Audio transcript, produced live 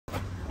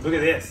Look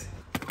at this.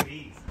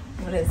 Please.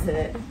 What is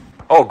it?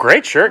 Oh,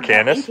 great shirt,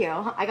 Candice. Thank you.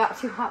 I got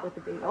too hot with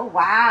the baby. Oh,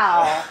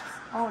 wow.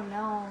 Oh,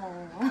 no.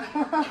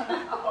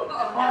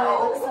 Oh, it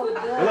looks so good.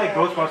 They're like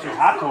Ghostbusters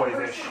Hot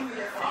Toys-ish.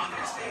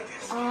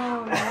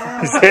 Oh, no.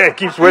 It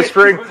keeps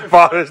whispering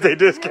Father's Day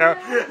discount.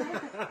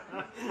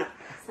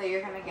 So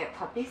you're going to get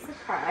puppy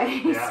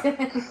surprise. Yeah.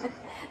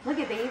 Look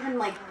at, they even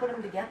like put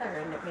them together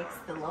and it makes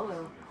the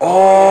logo.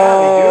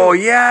 Oh,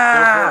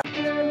 yeah.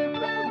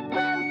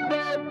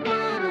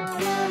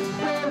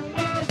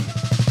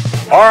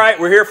 All right,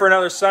 we're here for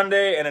another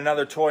Sunday and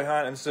another toy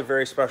hunt, and this is a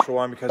very special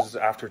one because it's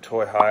after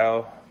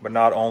ToyHio. But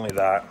not only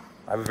that,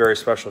 I have a very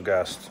special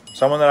guest,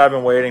 someone that I've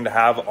been waiting to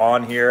have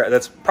on here.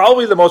 That's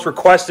probably the most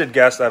requested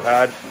guest I've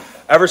had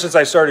ever since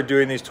I started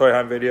doing these toy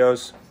hunt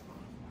videos.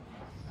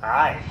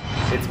 Hi,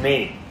 it's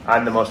me.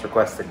 I'm the most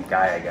requested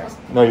guy, I guess.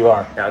 No, you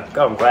are. Yeah,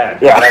 I'm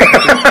glad. Yeah.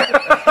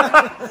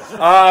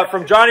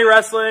 From Johnny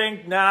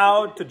Wrestling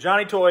now to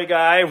Johnny Toy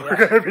Guy, we're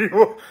gonna be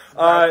new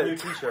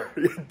t-shirt.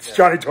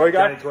 Johnny Toy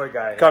Guy. Johnny Toy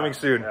Guy. Coming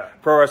soon. Yeah.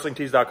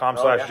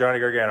 ProWrestlingTees.com/Johnny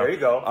Gargano. There you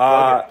go.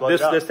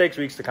 This takes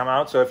weeks to come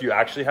out, so if you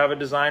actually have a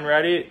design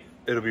ready,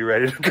 it'll be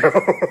ready to go.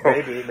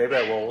 maybe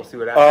I will. We'll see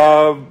what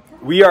happens.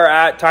 We are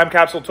at Time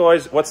Capsule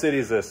Toys. What city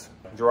is this?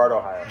 Girard,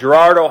 Ohio.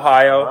 Girard,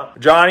 Ohio.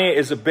 Johnny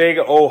is a big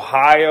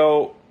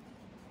Ohio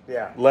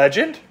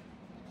legend.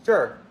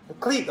 Sure.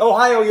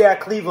 Ohio, yeah,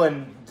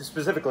 Cleveland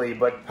specifically,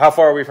 but How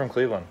far are we from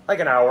Cleveland? like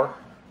an hour.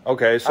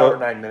 Okay, so Hour,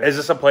 9 minutes. is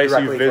this a place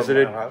Directly you from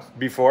visited my house.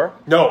 before?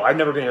 No, I've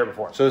never been here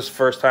before. So this is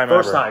first time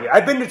First ever? time.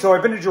 I've been to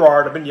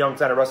Girard. I've been to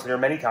Youngstown. I've wrestled here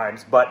many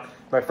times, but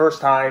my first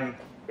time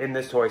in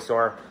this toy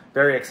store.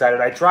 Very excited.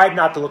 I tried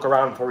not to look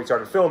around before we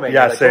started filming.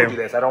 Yeah, I same. told you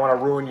this. I don't want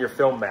to ruin your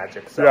film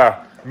magic. So.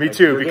 Yeah, me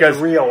too. We're because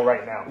getting real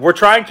right now. we're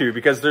trying to,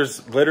 because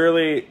there's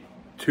literally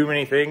too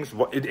many things.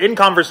 In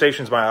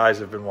conversations, my eyes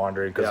have been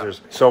wandering because there's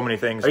so many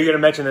things. Are you going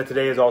to mention that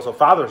today is also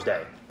Father's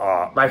Day?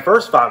 My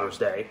first Father's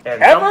Day.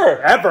 And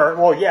Ever? Ever.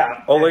 Well,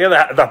 yeah. Oh, look at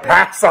that. The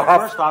pass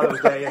off. First Father's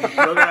Day. And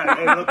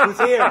look who's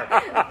here.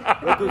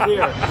 Look who's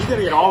here. He's going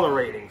to get all the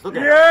ratings. Look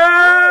at him. Look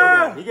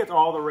at him. He gets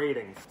all the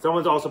ratings.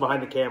 Someone's also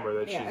behind the camera.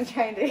 I'm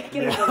trying to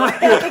get a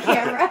look at the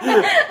camera.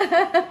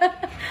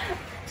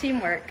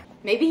 Teamwork.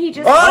 Maybe he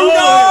just...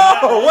 Oh,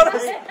 no! What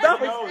is that?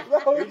 He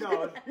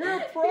knows. You're a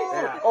pro.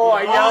 Yeah. Oh,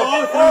 I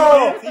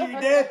yelled. See what you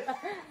did?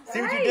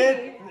 See what you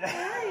did?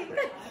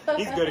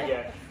 He's good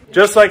again.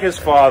 Just like his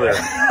father.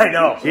 I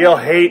know. He'll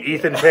hate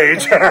Ethan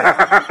Page.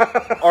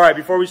 All right,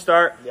 before we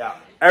start,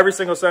 every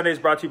single Sunday is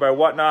brought to you by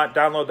Whatnot.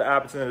 Download the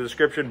app, it's in the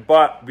description.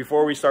 But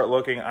before we start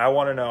looking, I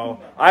want to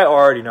know, I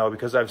already know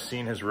because I've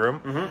seen his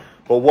room,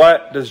 but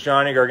what does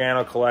Johnny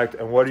Gargano collect,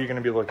 and what are you going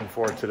to be looking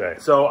for today?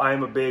 So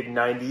I'm a big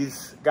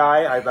 90s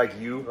guy. I like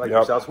you, like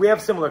yourselves. We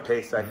have similar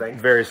tastes, I think.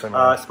 Very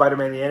similar.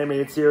 Spider-Man, the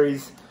animated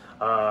series.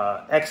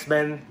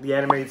 X-Men, the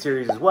animated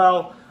series as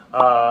well.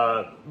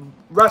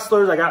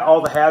 Wrestlers, I got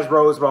all the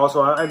Hasbros, but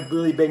also I'm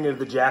really big into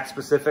the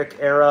Jack-specific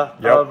era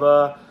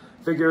of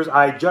figures.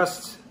 I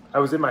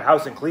was in my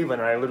house in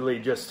Cleveland, and I literally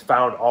just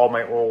found all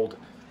my old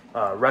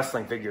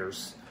wrestling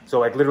figures. So,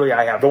 like, literally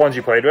I have... The ones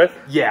you played with?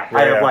 Yeah,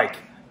 I have, like,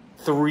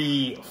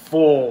 3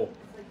 full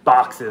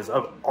boxes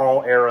of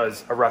all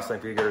eras of wrestling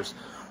figures.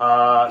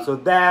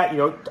 So that, you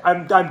know,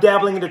 I'm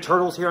dabbling into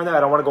Turtles here and there. I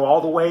don't want to go all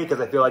the way because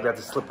I feel like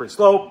that's a slippery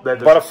slope.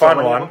 But a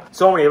fun one.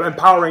 So many. And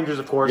Power Rangers,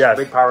 of course. Yes.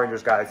 Big Power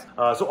Rangers guys.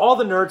 So all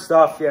the nerd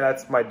stuff, yeah,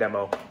 that's my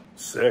demo.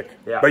 Sick.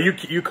 Yeah. But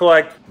you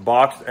collect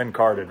boxed and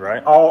carded,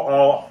 right?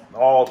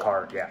 All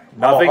card, yeah.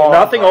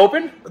 Nothing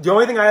open? The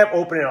only thing I have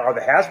open are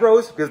the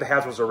Hasbros, because the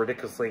Hasbros are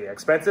ridiculously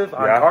expensive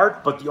on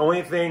card. But the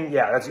only thing,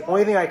 that's the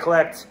only thing I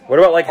collect. What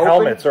about like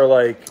helmets or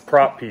like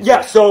prop pieces?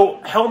 Yeah,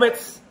 so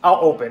helmets I'll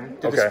open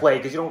to display,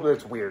 because you don't.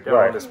 It's weird. You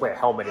don't display a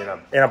helmet in a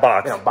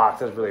box. In a box,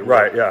 that's really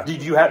weird. Right, yeah. Do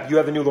you have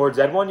the new Lord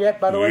Zed one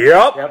yet, by the way?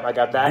 Yep. Yep, I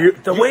got that.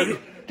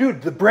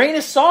 Dude, the brain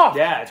is soft.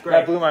 Yeah, it's great.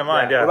 That blew my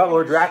mind, yeah. What about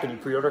Lord Draken? You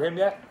pre-order him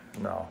yet?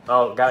 No.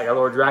 Oh, got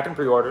Lord Draken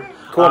pre-ordered.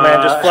 Cool,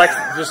 man.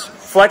 Just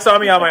flex on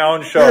me on my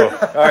own show.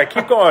 All right,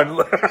 keep going.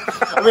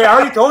 I mean, I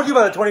already told you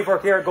about the 24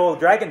 karat gold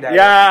dragon dagger.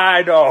 Yeah,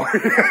 I know.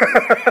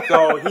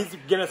 So he's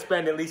gonna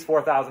spend at least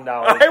 $4,000.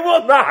 I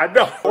will not.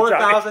 No,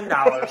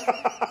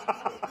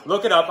 $4,000.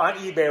 Look it up on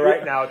eBay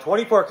right now.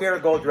 24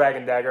 karat gold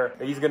dragon dagger.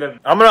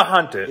 I'm gonna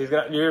hunt it.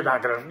 You're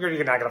not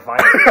gonna find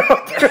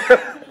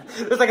it.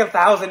 There's like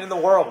 1,000 in the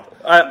world.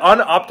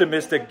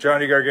 Unoptimistic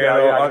Johnny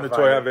Gargano on the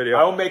Toy Hunt video.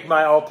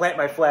 I'll plant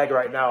my flag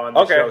right now on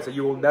the show, so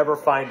you will never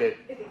find it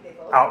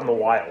out in the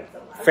wild.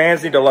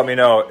 Fans need to let me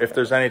know if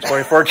there's any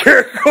 24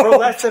 karat gold. For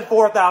less than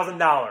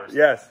 $4,000.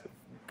 Yes,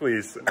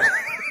 please.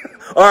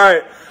 All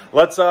right,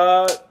 let's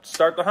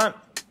start the hunt.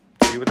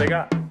 See what they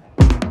got.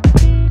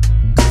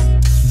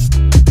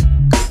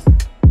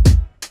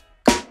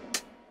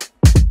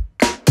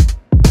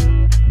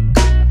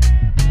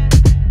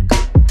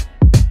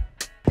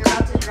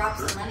 Drop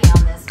some money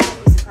on this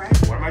puppy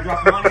surprise. What am I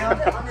dropping money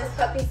on? On this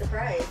puppy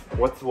surprise.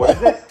 What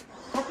is it?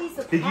 Puppy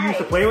surprise. Did you used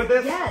to play with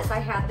this? Yes, I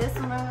had this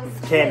when I was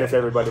Candice,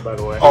 everybody, by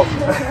the way. Oh.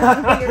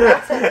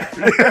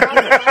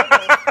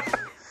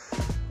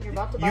 You're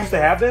about to buy You used to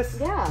have this?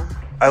 Yeah.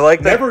 I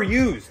like that. Never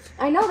used.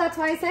 I know, that's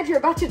why I said you're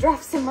about to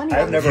drop some money.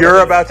 I've never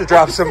You're about to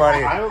drop some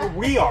money.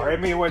 We are. I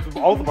mean, it's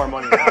all of our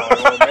money now.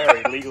 We're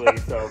married legally,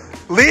 so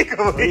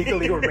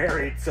legally we're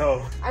married.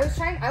 So I was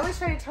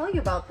trying to tell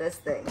you about this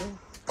thing.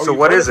 So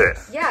what is it?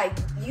 Yeah,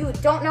 you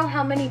don't know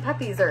how many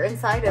puppies are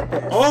inside of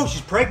this. Oh,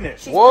 she's pregnant.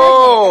 She's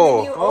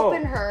Whoa. pregnant, and then you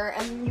open her,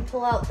 and you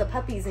pull out the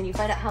puppies, and you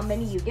find out how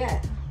many you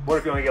get. What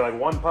if you only get like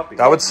one puppy?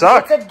 That would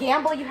suck. It's a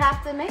gamble you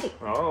have to make.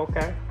 Oh,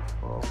 okay.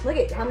 Well. Look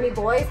at how many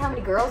boys, how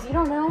many girls. You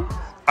don't know.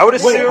 I would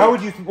assume. Wait, how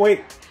would you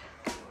wait?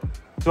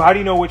 So how do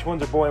you know which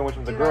one's a boy and which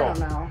one's a girl? I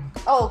don't know.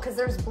 Oh, because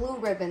there's blue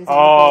ribbons.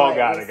 Oh,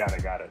 got it.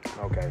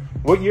 Okay.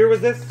 What year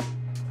was this?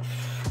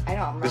 I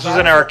don't remember. This was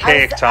an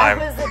archaic time.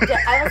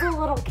 I was a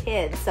little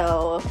kid,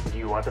 so. Do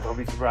you want the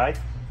puppy surprise?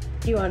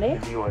 Do you want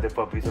it? Do you want the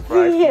puppy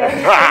surprise?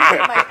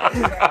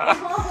 Yeah.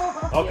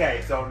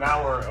 Okay, so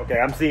now we're okay.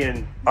 I'm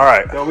seeing. All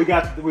right. So we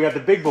got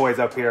the big boys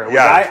up here.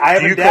 Yeah. I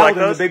Do you haven't dabbled collect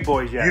in the those? big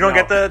boys yet. You don't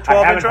get the 12-inch ones?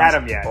 I haven't had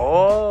them yet.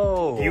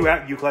 Oh.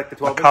 You collect the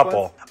 12-inch A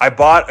couple. I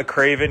bought a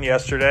Craven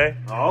yesterday.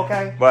 Oh,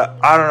 okay. But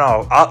I don't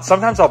know.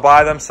 Sometimes I'll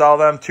buy them, sell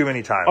them too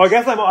many times. Oh, I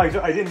guess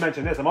I didn't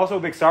mention this. I'm also a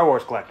big Star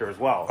Wars collector as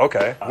well.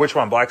 Okay. Which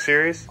one? Black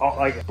Series?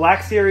 Like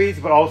Black Series,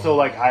 but also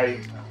like I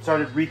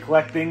started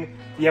recollecting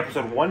the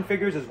episode 1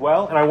 figures as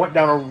well, and I went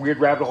down a weird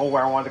rabbit hole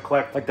where I wanted to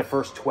collect like the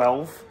first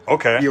 12,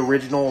 Okay. the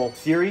original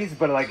series,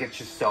 but like it's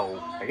just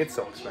so it's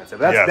so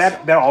expensive. Yes.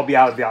 That'll all be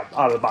out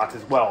of the box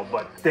as well,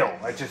 but still,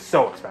 it's just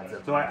so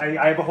expensive. So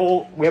I have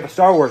we have a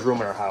Star Wars room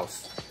in our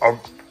house. A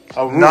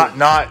room.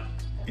 Not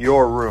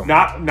your room.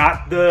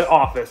 Not the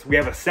office. We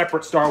have a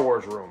separate Star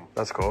Wars room.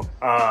 That's cool.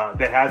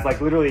 That has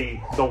like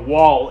literally the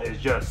wall is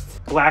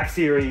just Black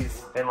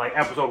Series and like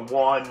episode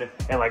 1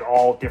 and like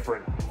all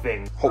different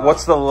things.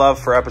 What's the love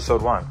for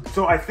episode 1?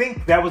 So I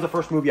think that was the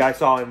first movie I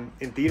saw in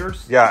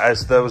theaters. Yeah,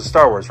 as that was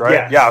Star Wars, right?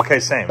 Yes. Yeah. Okay.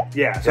 Same.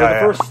 Yeah. So the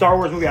first Star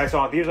Wars movie I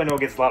saw in theaters, I know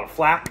it gets a lot of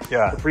flack.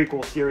 Yeah. The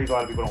prequel series, a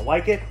lot of people don't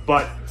like it,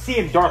 but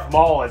seeing Darth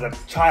Maul as a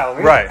child, I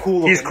mean, Right.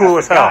 He's cool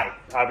as hell. guy.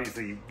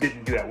 Obviously, he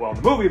didn't do that well in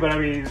the movie, but I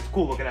mean, he's a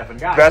cool looking effing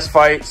guy. Best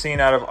fight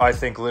scene out of I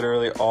think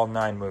literally all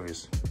 9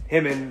 movies.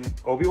 Him and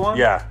Obi-Wan.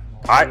 Yeah.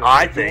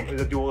 I think.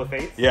 Is it Duel of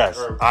Fates? Yes,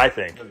 I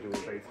think. Duel of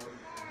Fates.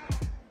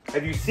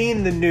 Have you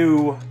seen the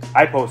new?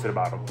 I posted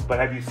about them, but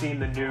have you seen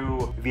the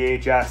new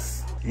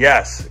VHS?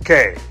 Yes.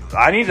 Okay.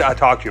 I need to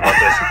talk to you about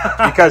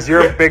this because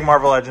you're a big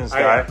Marvel Legends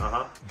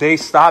guy. They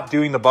stopped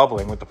doing the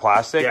bubbling with the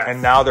plastic,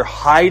 and now they're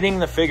hiding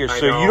the figures,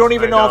 so you don't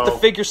even know if the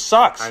figure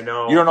sucks. I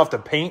know. You don't know if the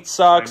paint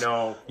sucks. I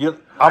know.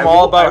 I'm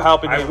all about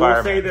helping the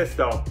environment. I will say this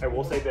though. I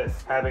will say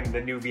this: having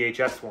the new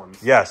VHS ones.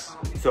 Yes.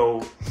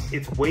 So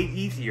it's way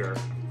easier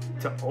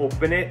to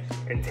open it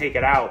and take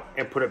it out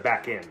and put it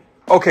back in.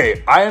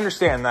 Okay, I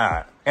understand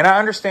that. And I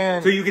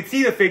understand. So you can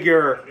see the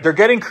figure. They're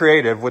getting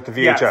creative with the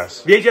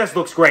VHS. Yes, VHS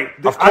looks great.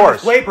 Of course. On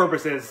display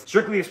purposes,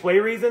 strictly display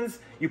reasons,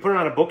 you put it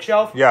on a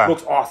bookshelf, it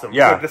looks awesome.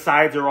 Yeah. Like the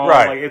sides are all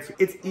like,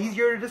 it's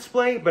easier to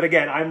display, but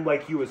again, I'm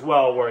like you as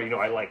well, where,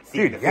 I like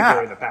seeing the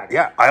figure in the package.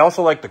 Yeah, I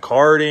also like the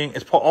carding.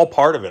 It's all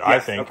part of it, I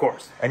think. Of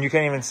course. And you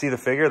can't even see the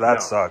figure?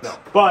 That sucks. No.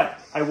 But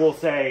I will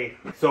say,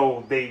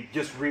 so they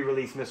just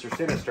re-released Mr.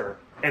 Sinister,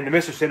 and the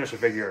Mr. Sinister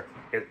figure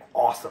is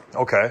awesome.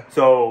 Okay.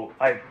 So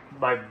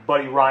my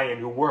buddy Ryan,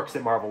 who works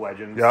at Marvel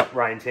Legends,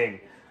 Ryan Ting,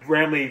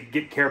 randomly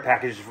get care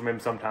packages from him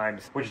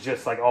sometimes, which is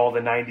just like all the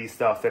 90s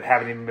stuff that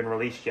haven't even been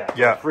released yet.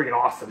 Yeah. It's freaking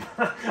awesome.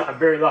 I'm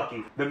very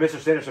lucky. The Mr.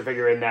 Sinister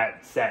figure in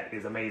that set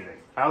is amazing.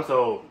 I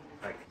also,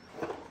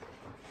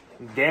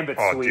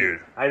 Gambit's sweet. Dude.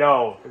 I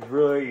know. It's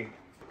really...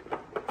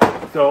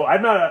 So I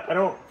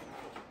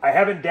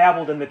haven't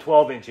dabbled in the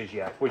 12 inches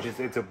yet, which is,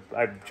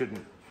 I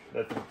shouldn't...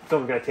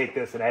 Someone's going to take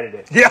this and edit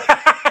it. Yeah.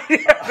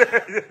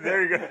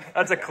 There you go.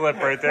 That's a clip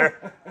right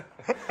there.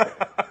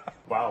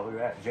 Wow, look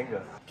at that,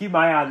 Jenga. Keep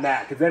my eye on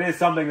that, because that is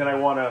something that I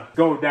want to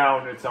go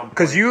down at some point.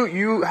 Because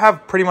you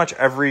have pretty much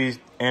every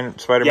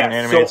Spider-Man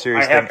animated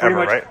series thing ever,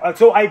 right?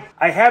 So I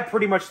have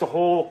pretty much the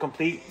whole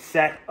complete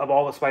set of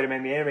all the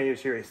Spider-Man the animated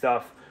series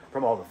stuff,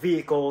 from all the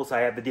vehicles. I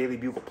have the Daily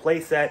Bugle play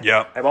set.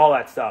 Yep. I have all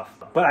that stuff.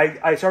 But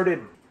I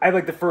have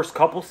like the first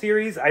couple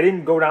series. I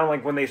didn't go down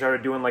like when they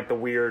started doing like the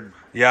weird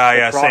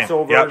crossovers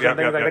and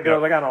things like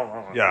that. Like, I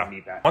don't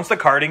need that. Once the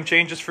carding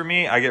changes for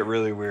me, I get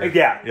really weird.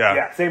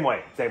 Yeah. Same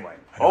way.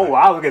 Oh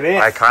wow, look at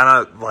this. I kind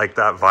of like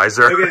that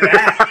visor. Look at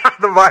that.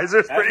 The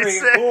visor's That's pretty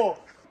sick. Cool.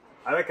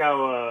 I like how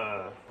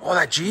oh,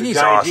 that genie's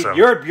awesome.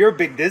 You're a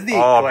big Disney.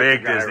 Oh,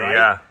 big guy, Disney, right?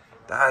 yeah.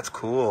 That's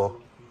cool.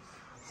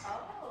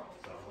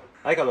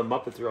 I like how the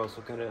Muppets are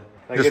also kind of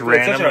like just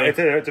randomly.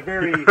 It's a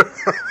very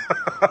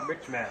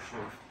mix match.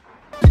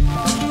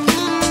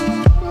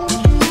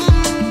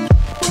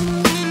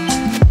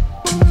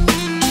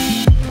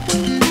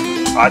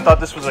 I thought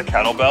this was a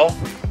kettlebell.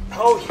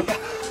 Oh yeah.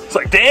 It's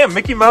like, damn,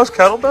 Mickey Mouse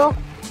kettlebell?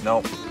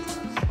 Nope.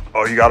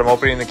 Oh, you got him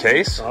opening the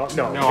case? No,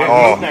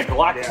 I'm that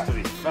Galactus to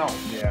the film.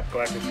 Yeah,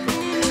 Galactus.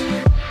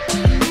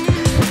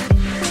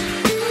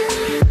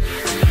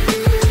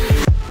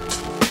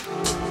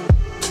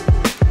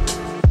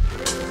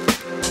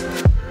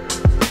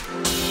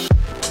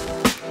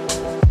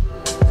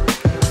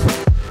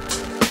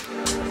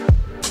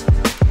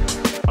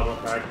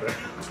 right there.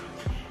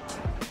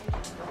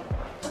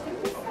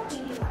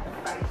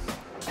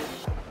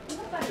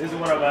 This is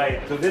one of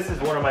my. So this is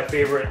one of my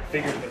favorite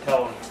figures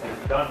Mattel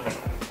has done.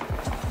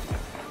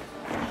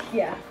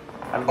 Yeah.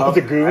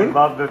 The Goon? I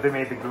love that they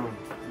made the Goon.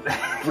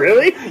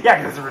 Really? Yeah,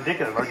 because it's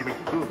ridiculous. Why would you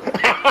make the Goon?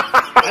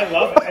 I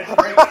love it. It's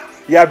great.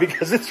 Yeah,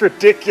 because it's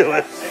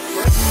ridiculous.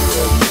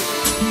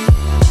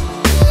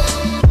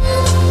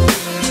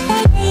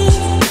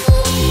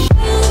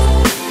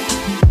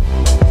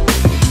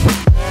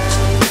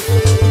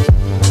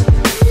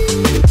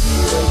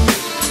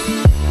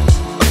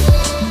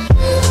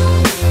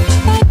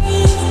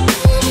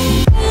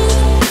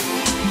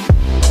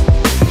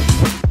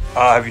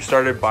 Have you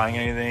started buying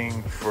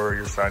anything for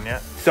your son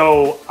yet?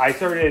 So I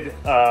started,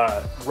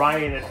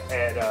 Ryan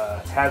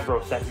at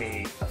Hasbro sent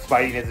me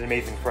Spidey and His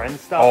Amazing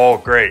Friends stuff. Oh,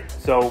 great.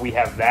 So we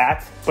have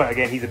that. But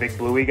again, he's a big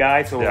Bluey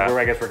guy, so Yeah.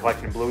 I guess we're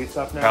collecting Bluey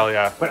stuff now. Hell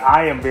yeah. But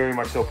I am very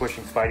much so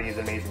pushing Spidey and His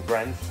Amazing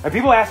Friends. And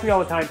people ask me all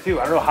the time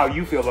too, I don't know how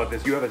you feel about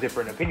this, you have a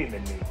different opinion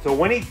than me. So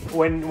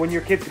when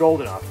your kids get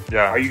old enough,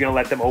 Yeah. are you going to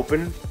let them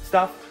open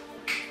stuff?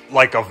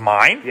 Like of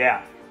mine?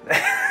 Yeah.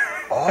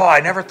 Oh, I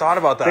never thought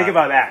about that. Think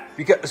about that.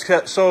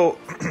 Because so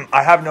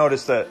I have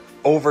noticed that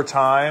over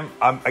time,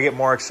 I get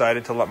more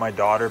excited to let my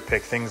daughter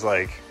pick things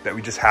like that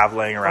we just have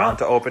laying around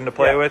to open to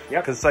play with.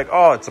 Yep. Because it's like,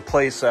 oh, it's a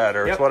play set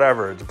or it's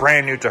whatever. It's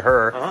brand new to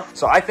her.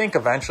 So I think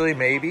eventually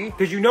maybe.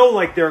 Because you know,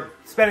 like they're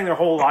spending their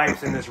whole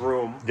lives in this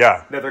room.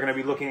 Yeah. That they're going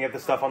to be looking at the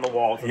stuff on the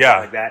walls and Yeah.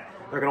 stuff like that.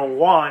 They're going to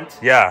want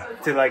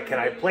to like, can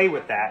I play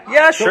with that?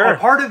 Yeah, so sure. A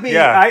part of me,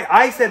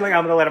 I said like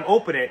I'm going to let them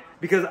open it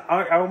because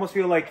I almost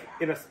feel like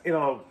in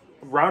a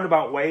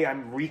roundabout way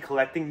I'm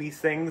recollecting these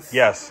things.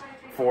 Yes.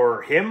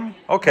 For him,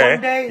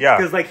 one day, yeah,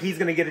 because like he's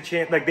gonna get a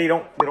chance. Like they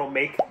don't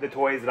make the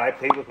toys that I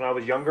played with when I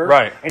was younger,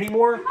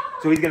 anymore.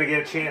 So he's gonna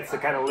get a chance to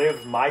kind of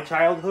live my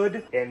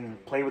childhood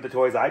and play with the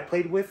toys I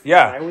played with when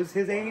I was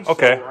his age.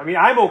 Okay, so, I mean,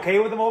 I'm okay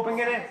with him opening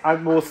it.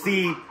 We'll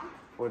see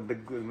when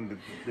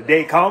the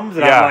day comes,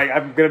 and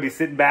I'm gonna be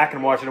sitting back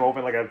and watching him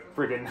open like a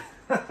freaking.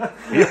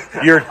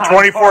 You're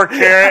 24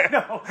 karat.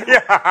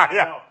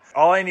 Yeah.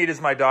 All I need is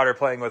my daughter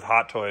playing with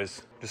hot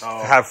toys. Just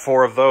have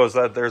 4 of those.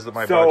 There's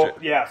my budget.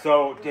 Yeah.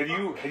 So have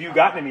you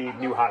gotten any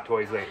new hot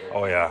toys lately?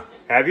 Oh yeah.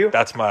 Have you?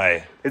 That's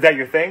my. Is that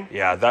your thing?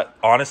 Yeah. That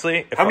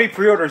honestly. How many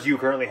pre-orders do you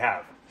currently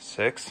have?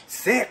 6.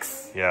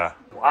 6. Yeah.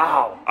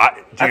 Wow.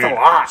 Dude, that's a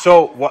lot.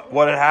 So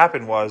what had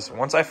happened was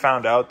once I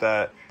found out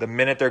that the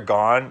minute they're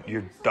gone,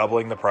 you're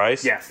doubling the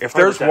price. Yes. If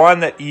there's 100%.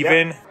 one that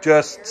even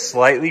just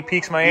slightly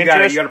piques my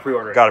interest, you gotta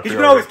pre-order it. Gotta pre-order.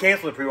 You can always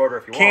cancel the pre-order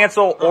if you want.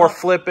 Cancel or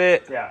flip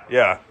it. Yeah.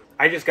 Yeah.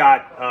 I just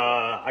got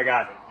I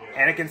got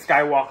Anakin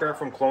Skywalker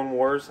from Clone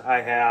Wars. I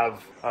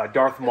have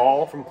Darth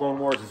Maul from Clone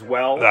Wars as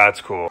well.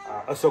 That's cool.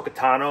 Ahsoka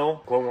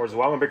Tano, Clone Wars as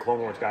well. I'm a big Clone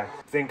Wars guy.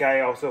 I think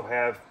I also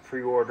have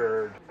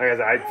pre-ordered. Like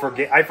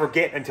I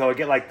forget until I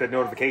get like the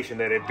notification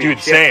that it. Dude,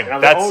 same.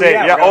 That's like, it.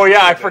 Yeah.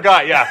 I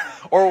forgot. Yeah.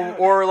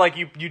 or like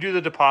you do the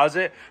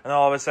deposit and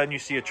all of a sudden you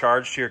see a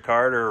charge to your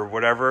card or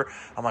whatever.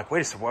 I'm like,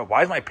 wait a second.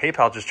 Why is my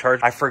PayPal just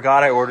charged? I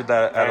forgot I ordered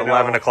that at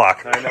 11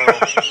 o'clock. I know.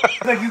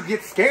 Like you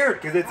get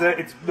scared because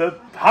it's the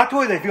hot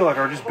toys. I feel like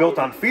are just built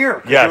on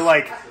fear. Yes. You're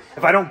like,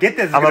 if I don't get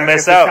this, I'm gonna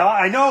miss out.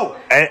 I know.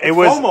 And it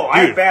was FOMO. Dude, I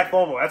have bad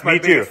FOMO. That's my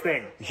biggest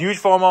thing.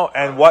 Huge FOMO.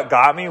 And what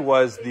got me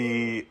was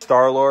the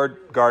Star-Lord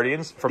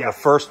Guardians from the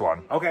first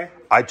one. Okay.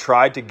 I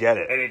tried to get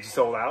it. And it just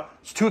sold out?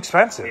 It's too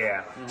expensive.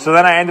 Yeah. Mm-hmm. So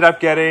then I ended up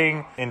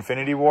getting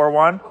Infinity War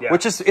one,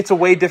 which it's a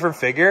way different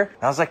figure.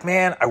 And I was like,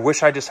 man, I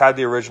wish I just had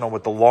the original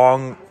with the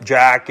long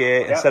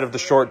jacket instead of the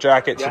short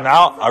jacket. So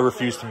now I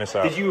refuse to miss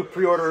out. Did you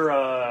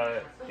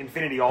pre-order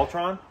Infinity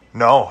Ultron?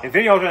 No.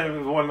 Infinity Ultron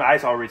was one that I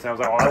saw recently. I was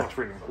like, oh, that looks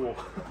freaking cool.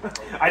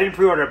 I didn't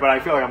pre-order it, but I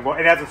feel like I'm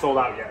going. It hasn't sold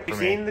out yet. Have you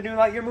seen the new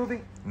Lightyear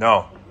movie?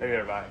 No. Maybe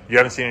never mind. You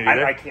haven't seen it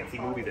either? I can't see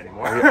movies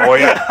anymore. Oh,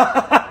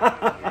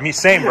 yeah. Me,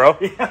 same, bro.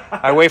 Yeah.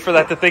 I wait for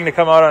that thing to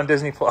come out on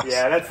Disney Plus.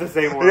 Yeah, that's the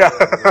same one. Yeah.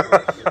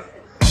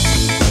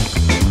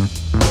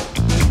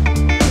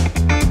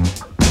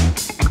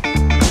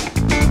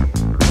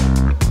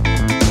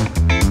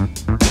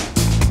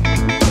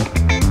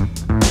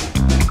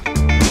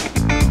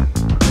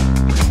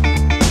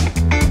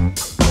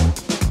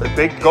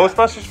 Big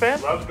Ghostbusters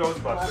fan? Loves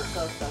Ghostbusters.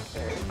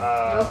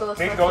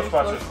 Big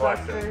Ghostbusters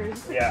collector.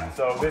 Yeah,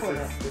 so this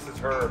is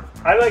her.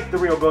 I like the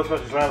real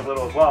Ghostbusters when I was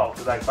little as well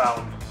because I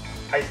found,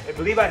 I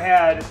believe I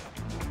had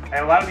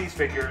a lot of these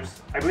figures.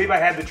 I believe I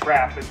had the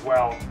Trap as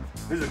well.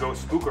 This is a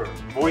Ghost Spooker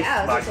voice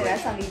modulation.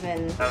 That's not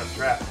even. Not a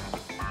Trap.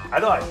 I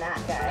thought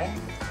that guy.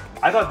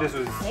 I thought this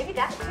was. Maybe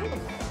that too.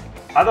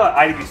 I thought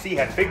IWC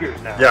had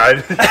figures now.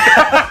 Yeah.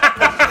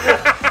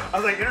 I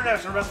was like,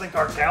 International Wrestling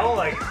Cartel,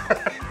 like.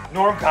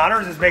 Norm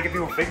Connors is making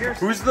people figures?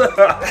 Who's the...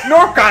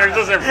 Norm Connors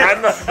doesn't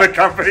run the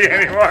company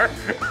anymore.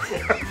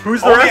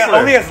 Who's the wrestler?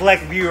 Only a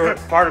select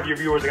part of your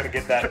viewers are going to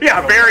get that.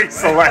 Yeah, very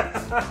select.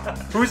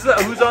 Who's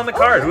on the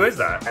card? Who is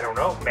that? I don't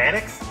know.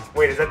 Mannix?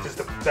 Wait, is that just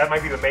that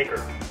might be the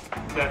maker.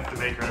 That's the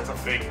maker. That's a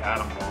fake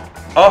atom bomb.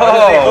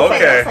 Oh,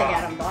 okay. Like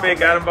Adam Bomb.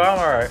 Fake atom bomb?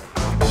 All right.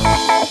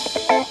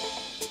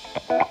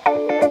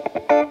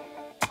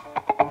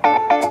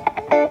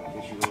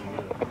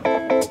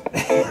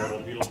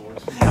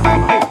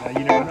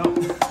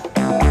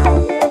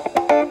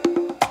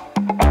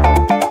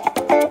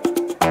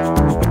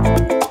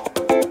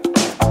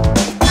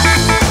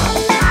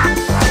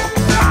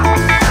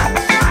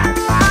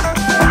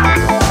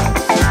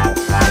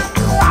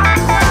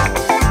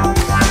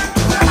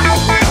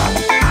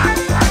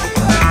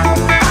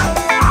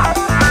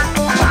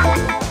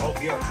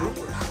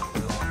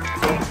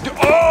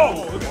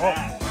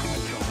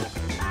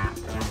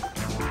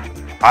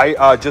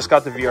 I just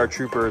got the VR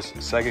Troopers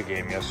Sega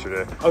game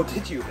yesterday. Oh,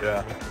 did you?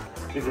 Yeah.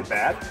 Is it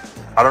bad?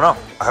 I don't know.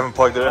 I haven't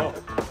plugged it in.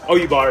 Oh,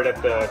 you bought it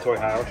at the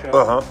ToyHio show?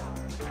 Uh-huh.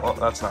 Well,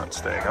 that's not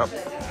staying up.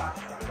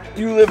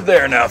 You live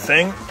there now,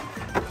 thing.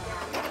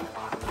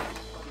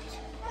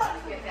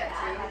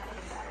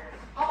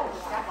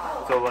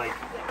 So, like,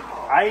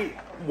 I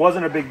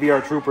wasn't a big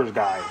VR Troopers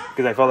guy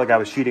because I felt like I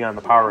was cheating on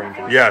the Power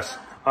Rangers. Yes.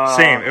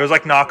 Same. It was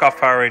like knockoff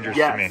Power Rangers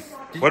to me.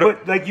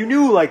 But like you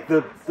knew, like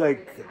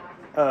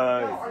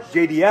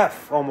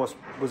JDF almost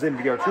was in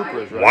VR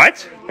Troopers, right?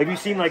 What? Have you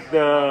seen like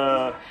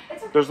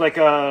there's like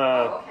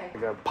a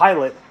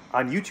pilot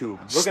on YouTube?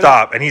 Look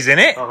Stop. And he's in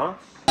it? Uh-huh.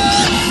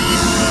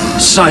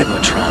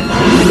 Cybertron.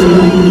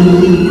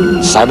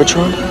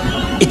 Cybertron?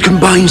 It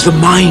combines the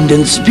mind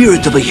and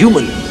spirit of a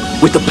human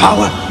with the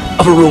power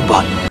of a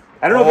robot.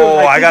 I don't know if it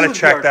was, I gotta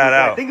check that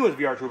out. I think it was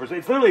VR Troopers.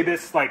 It's literally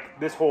this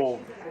whole...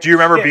 Do you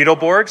remember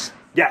Beetleborgs?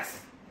 Yes.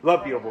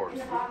 Love Beetleborgs.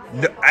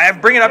 No, I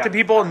bring it up to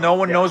people. No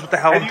one knows what the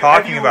hell I'm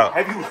talking about.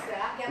 Have you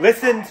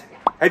listened?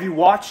 Have you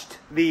watched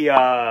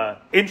the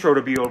intro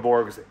to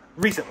Beetleborgs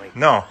recently?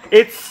 No.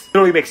 It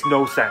literally makes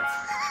no sense.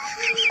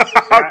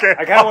 Okay,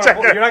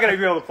 You're not going to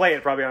be able to play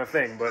it probably on a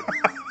thing, but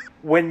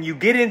when you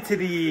get into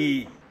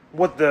the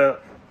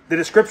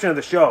description of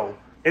the show,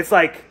 it's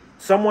like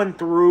someone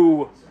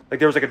threw, like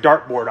there was like a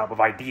dartboard up of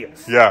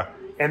ideas. Yeah.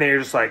 And they're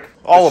just like...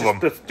 All of them.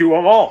 Let's do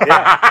them all.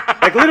 Yeah.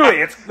 Like literally,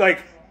 it's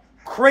like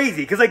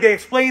crazy. Because like they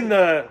explain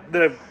the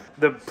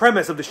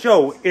premise of the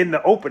show in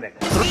the opening.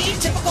 3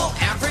 typical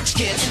average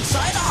kids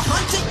inside a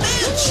haunted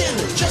mansion.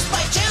 Just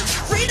by chance,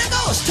 Frida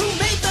goes to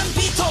make them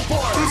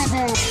Beetleborgs.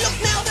 Look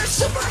now, they're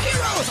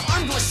superheroes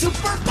armed with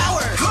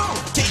superpowers.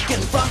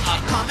 Taken from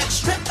a comic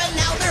strip and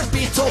now they're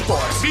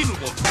Beetleborgs.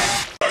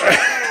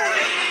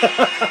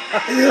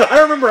 I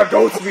don't remember a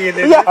ghost being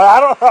in it. Yeah,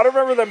 I don't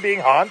remember them being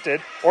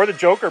haunted or the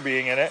Joker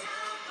being in it.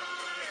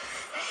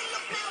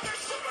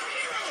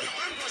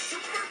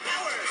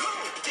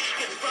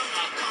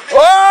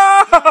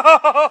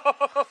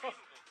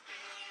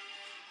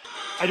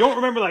 I don't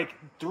remember, like,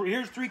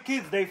 here's 3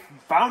 kids, they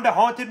found a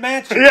haunted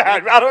mansion. Yeah,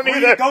 I don't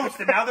either. 3 ghosts,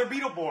 and now they're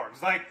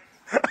Beetleborgs. Like,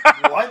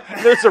 what?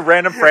 There's a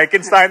random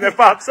Frankenstein that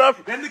pops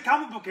up. Then the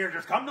comic book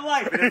characters come to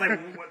life, and it's like,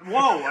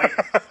 whoa. Like,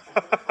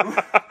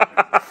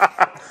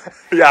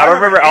 yeah, I don't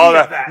remember all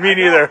of that. Me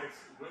neither.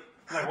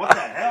 Like, what the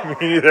hell? Me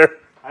neither.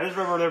 I just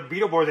remember their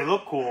Beetleborgs, they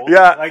look cool.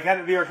 Yeah. Like, had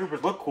the VR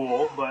Troopers look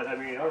cool, but, I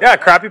mean... Okay. Yeah,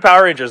 crappy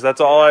Power Rangers, that's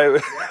all I...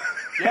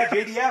 Yeah,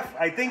 JDF,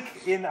 I think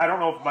I don't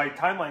know if my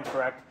timeline's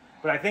correct,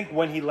 but I think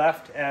when he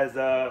left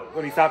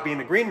when he stopped being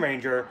the Green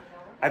Ranger,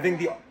 I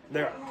think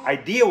their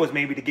idea was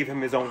maybe to give him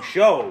his own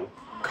show.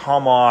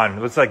 Come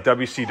on, it's like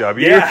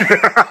WCW.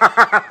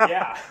 Yeah.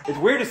 Yeah. It's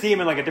weird to see him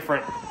in like a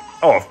different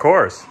Oh, of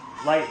course.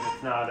 light.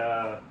 It's not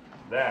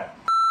that.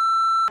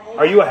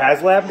 Are you a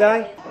HasLab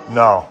guy?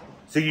 No.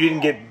 So you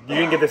didn't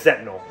get the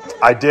Sentinel.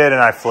 I did,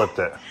 and I flipped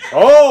it.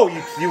 Oh,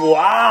 you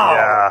wow.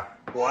 Yeah.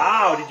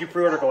 Wow, did you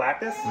pre-order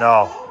Galactus?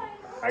 No.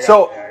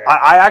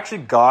 I actually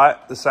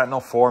got the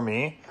Sentinel for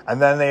me,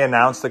 and then they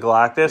announced the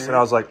Galactus, and I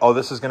was like, "Oh,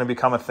 this is going to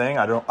become a thing."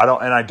 I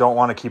don't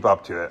want to keep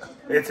up to it.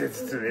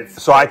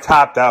 It's So I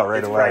tapped out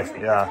right away.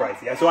 Pricey. Yeah. It's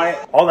pricey.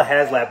 So all the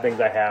HasLab things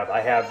I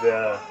have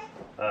the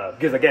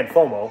because again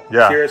FOMO,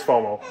 Yeah. serious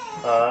FOMO.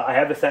 I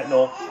have the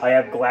Sentinel. I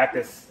have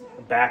Galactus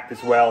backed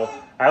as well.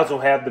 I also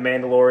have the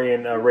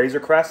Mandalorian Razor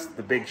Crest,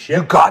 the big ship.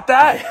 You got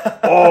that?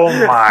 Oh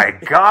my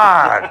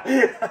god,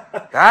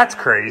 that's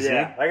crazy.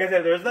 Yeah, like I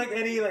said, there's like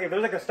if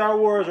there's like a Star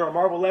Wars or a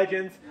Marvel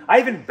Legends. I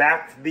even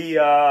backed the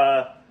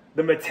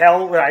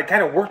Mattel. I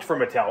kind of worked for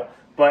Mattel,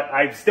 but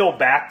I've still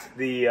backed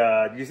the.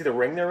 Did you see the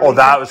ring there? Oh,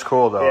 that was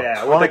cool though.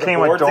 Yeah, One like that came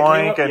with boards that came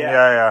Doink up, and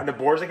yeah. And the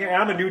boards that came.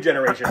 I'm a new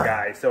generation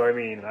guy, so I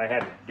mean, I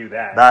had to do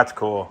that. That's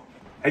cool.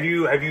 Have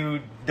you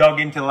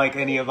dug into like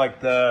any of like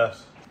the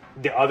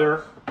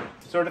other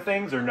sort of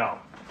things or no?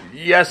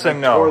 Yes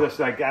and no. Or this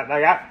I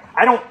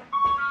don't.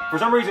 For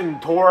some reason,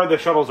 Tor the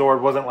Shuttle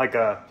Zord wasn't like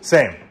a.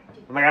 Same.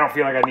 Like I don't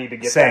feel like I need to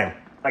get Same. that.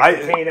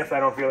 Like the Canis,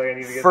 I don't feel like I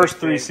need to get First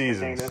the 3 Canis.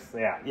 seasons.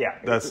 Yeah.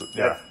 That's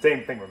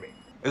same thing with me.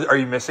 Are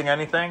you missing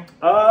anything?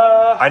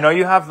 I I know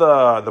you have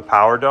the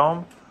Power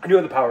Dome. I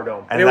knew the Power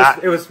Dome, And it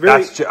was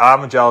really.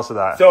 I'm jealous of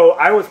that. So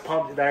I was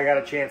pumped that I got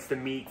a chance to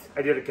meet.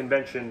 I did a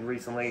convention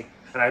recently,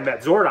 and I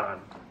met Zordon.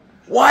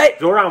 What?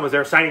 Zordon was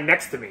there signing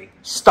next to me.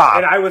 Stop.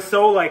 And I was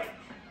so like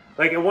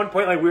at one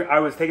point, like I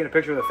was taking a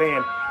picture of the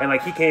fan, and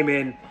like he came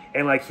in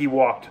and like he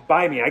walked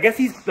by me. I guess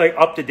he's like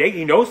up to date.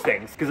 He knows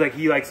things because like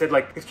he like said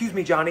like, "Excuse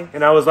me, Johnny,"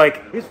 and I was like,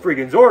 "It's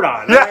freaking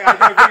Zordon." Yeah.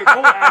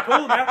 I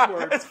told him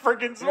afterwards. It's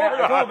freaking Zordon.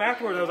 Yeah, I told him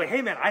afterwards. I was like,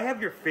 "Hey man, I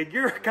have your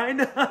figure,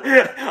 kind of.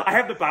 I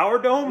have the Power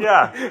Dome.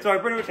 Yeah. So I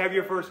pretty much have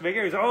your first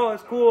figure." He's like, "Oh,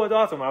 it's cool. It's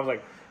awesome." I was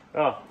like,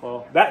 "Oh,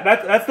 well,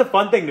 that's the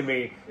fun thing to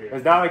me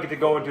is now I get to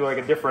go into like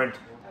a different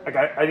like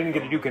I didn't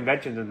get to do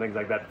conventions and things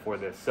like that before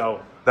this,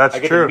 so That's I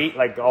get true. to meet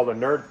like all the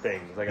nerd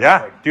things. Like,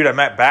 Yeah, like, dude, I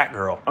met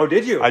Batgirl. oh,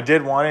 did you? I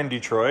did one in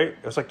Detroit.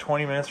 It was like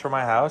 20 minutes from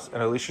my house,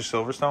 and Alicia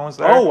Silverstone was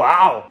there. Oh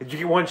wow! Did you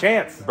get one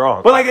chance,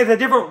 Bro. But like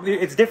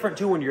it's different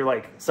too when you're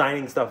like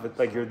signing stuff.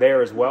 Like you're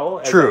there as well.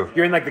 As, True. like,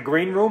 you're in like the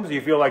green rooms.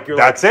 You feel like you're.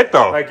 That's like, it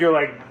though. Like you're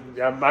like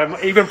I'm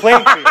even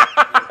playing.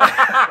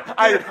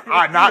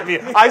 Not me.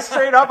 I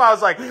straight up, I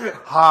was like,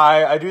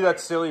 hi, I do that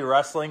silly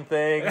wrestling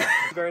thing.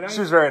 Very nice. She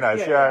was very nice.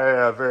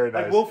 Yeah, very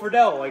Like nice. Will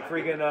Friedle, like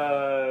freaking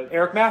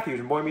Eric Matthews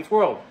in Boy Meets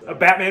World,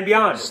 Batman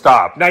Beyond.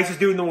 Stop. Nicest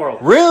dude in the world.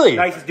 Really?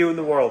 Nicest dude in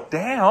the world.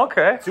 Damn,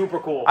 okay. Super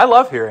cool. I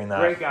love hearing that.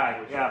 Great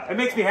guy. Yeah, it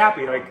makes me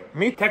happy. Like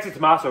Me- texted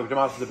Tommaso.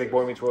 Tommaso's a big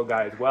Boy Meets World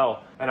guy as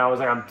well. And I was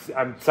like,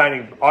 I'm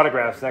signing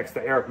autographs next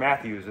to Eric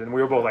Matthews, and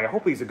we were both like, I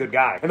hope he's a good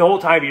guy. And the whole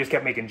time he just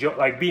kept making jokes,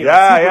 like being super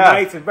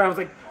nice. And I was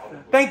like,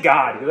 thank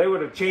God, because they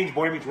would have changed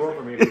Boy Meets World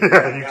for me.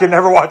 Yeah, you can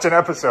never watch an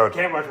episode.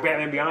 Can't watch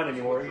Batman Beyond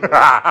anymore.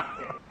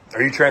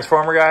 Are you a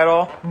Transformer guy at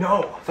all?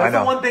 No, so I that's know.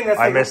 the one thing that's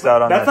I like, missed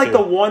out on that's that like too.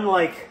 the one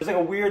like there's like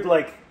a weird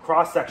like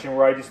cross section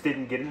where I just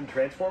didn't get into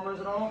Transformers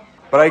at all.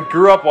 But I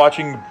grew up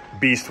watching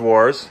Beast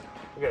Wars.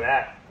 Look at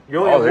that.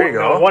 You're only there you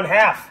go. one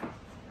half.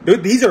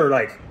 Dude, these are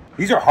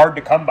hard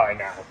to come by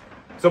now.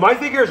 So my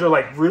figures are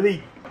like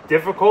really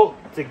difficult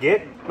to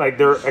get. Like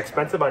they're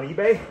expensive on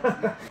eBay.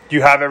 Do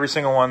you have every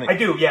single one? I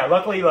do, yeah.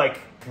 Luckily, like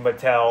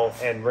Mattel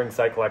and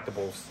Ringside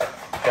Collectibles,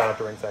 shout out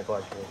to Ringside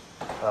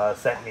Collectibles,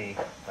 sent me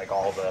like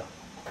all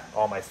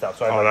my stuff.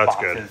 So I have like, that's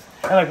boxes.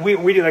 good. And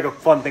like we did like a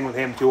fun thing with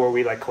him too, where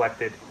we like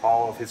collected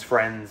all of his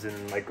friends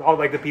and like all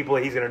like the people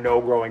that he's gonna know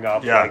growing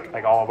up. Yeah.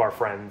 Like all of our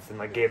friends, and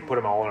like put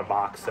them all in a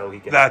box so he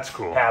can. That's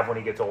cool. Have when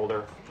he gets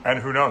older. And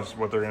who knows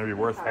what they're going to be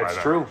worth. by That's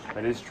then. true.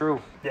 That is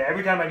true. Yeah.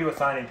 Every time I do a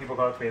signing, people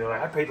come up to me and they're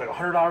like, "I paid like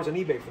 $100 on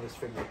eBay for this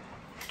figure."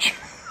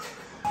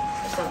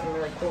 There's something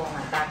really cool on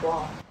that back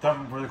wall.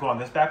 Something really cool on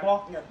this back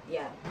wall. No,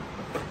 yeah.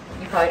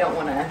 You probably don't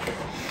want to.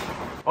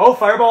 Oh,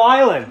 Fireball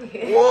Island.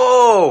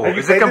 Whoa! Have you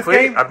Is played it this complete?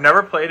 game? I've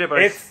never played it,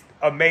 but It's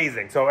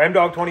amazing. So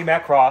M-Dog 20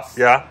 Matt Cross,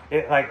 yeah.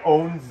 it like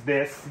owns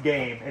this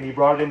game, and he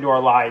brought it into our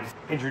lives,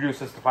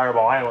 introduced us to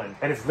Fireball Island,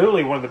 and it's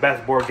literally one of the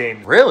best board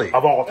games Really?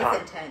 of all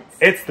time. It's intense.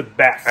 It's the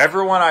best.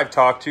 Everyone I've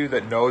talked to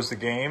that knows the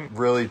game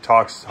really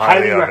talks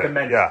highly of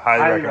recommend it. Yeah,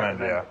 highly recommend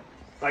recommend it. it.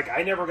 Like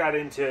I never got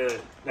into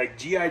like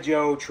G.I.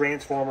 Joe,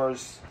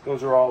 Transformers.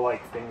 Those are all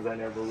like things I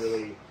never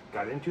really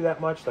got into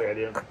that much. Like I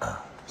didn't.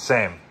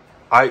 Same.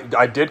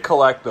 I did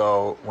collect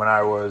though when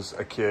I was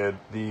a kid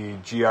the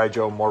G.I.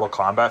 Joe Mortal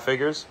Kombat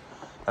figures,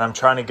 and I'm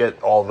trying to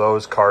get all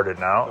those carded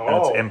now, and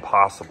it's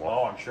impossible.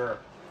 Oh, I'm sure.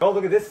 Oh,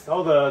 look at this.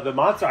 Oh, the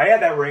monster. I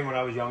had that ring when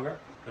I was younger.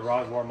 The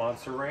Roswar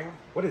monster ring.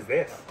 What is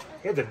this?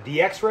 He has a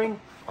DX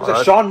ring.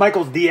 There's a Shawn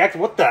Michaels DX.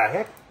 What the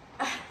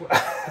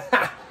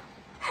heck?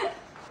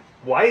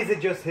 Why is it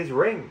just his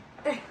ring?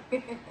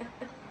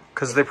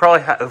 Because they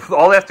probably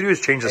all they have to do is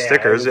change the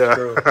stickers. that is Yeah.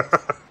 true.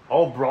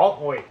 Oh, Brawl.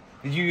 Wait.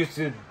 Did you used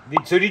to?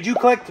 So did you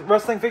collect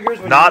wrestling figures?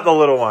 Not the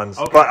little ones,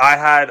 Okay. but I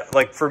had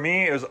like for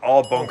me it was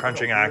all bone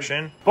crunching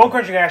action. Bone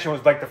Crunching Action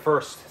was like the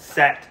first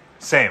set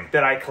Same.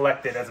 that I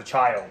collected as a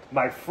child.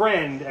 My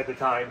friend at the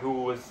time,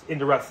 who was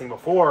into wrestling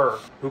before,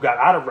 who got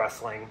out of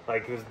wrestling,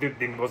 like who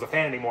was a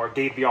fan anymore,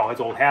 gave me all his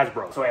old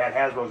Hasbro. So I had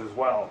Hasbros as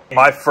well.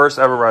 My first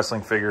ever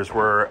wrestling figures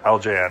were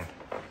LJN.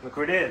 Look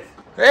who it is.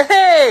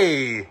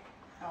 Hey!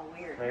 Oh,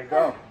 weird. There you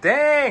go.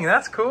 Dang,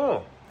 that's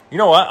cool. You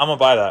know what? I'm gonna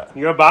buy that.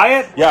 You gonna buy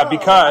it? Yeah, Oh,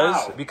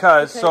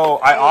 because so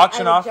I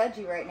auction I would off. judge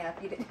you right now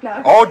if you didn't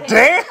know. Oh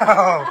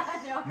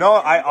damn! No,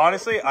 I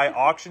honestly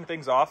auction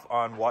things off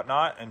on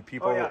Whatnot, and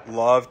people Oh, yeah.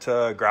 love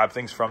to grab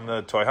things from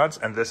the toy hunts,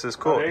 and this is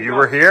cool. Oh, there you you go.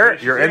 were here.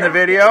 She's You're in the here.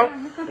 video.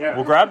 Yeah.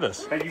 We'll grab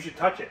this. And you should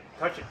touch it.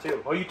 Touch it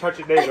too. Oh, you touch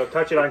it. There you go.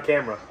 Touch it on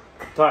camera.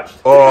 Touched.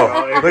 Oh,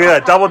 There you look go. at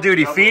that double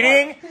duty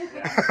feeding.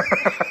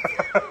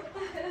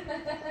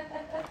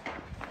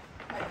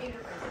 My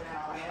fingerprints are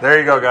now on it. There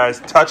you go, guys.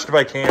 Touched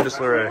by Candice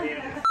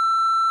LeRae.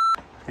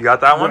 You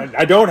got that one?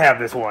 I don't have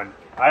this one.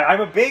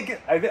 I'm a big.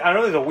 I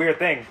know there's a weird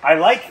thing. I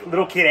like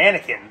little kid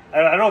Anakin.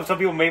 I don't know if some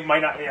people might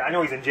not. I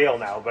know he's in jail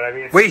now, but I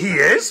mean. Wait, he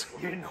is?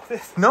 You didn't know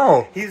this?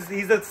 No. He's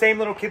the same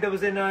little kid that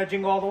was in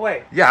Jingle All the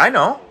Way. Yeah, I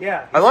know.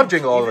 Yeah. I love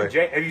Jingle All the He's in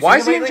Way. jail. Have you Why seen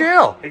is he him in lately?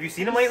 jail? Have you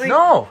seen him lately?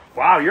 No.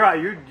 Wow,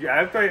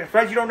 I'm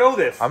surprised you don't know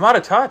this. I'm out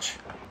of touch.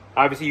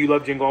 Obviously, you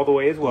love Jingle All the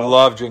Way as well.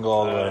 Love Jingle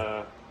All the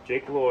Way.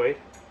 Jake Lloyd.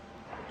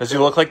 Does he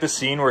look like the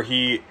scene where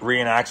he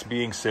reenacts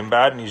being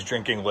Sinbad and he's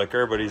drinking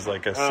liquor, but he's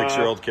like a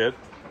 6-year-old kid?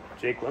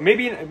 Jake.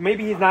 Maybe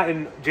he's not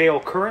in jail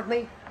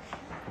currently.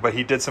 But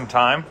he did some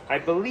time? I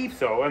believe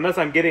so, unless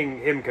I'm getting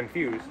him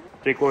confused.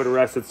 Jake Lloyd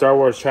arrested, Star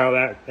Wars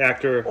child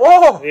actor.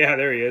 Oh! Yeah,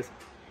 there he is.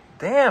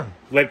 Damn.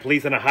 Led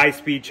police on a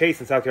high-speed chase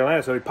in South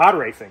Carolina, so he's pod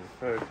racing.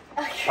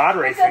 Pod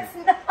racing. That's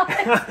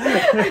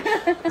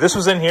not. This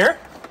was in here?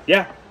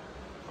 Yeah.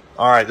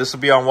 All right, this will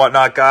be on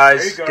Whatnot,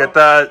 guys. There you go. Get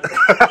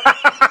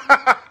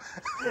that.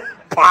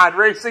 Pod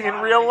racing in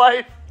real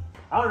life.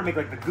 I want to make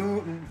like the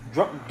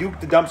Duke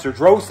the Dumpster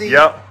Drosy.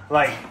 Yep.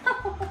 Like.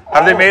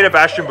 Have they made a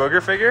Bastion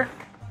Booger figure?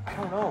 I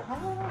don't know.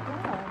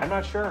 I'm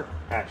not sure,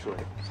 actually.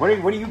 When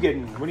are you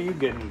getting? When are you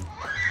getting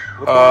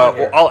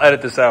Well, I'll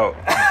edit this out.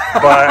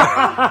 But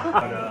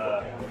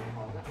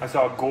I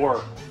saw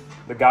Gore,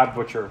 the God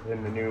Butcher,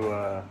 in the new.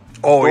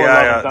 Oh Thor yeah,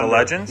 Love yeah, and the Thunder.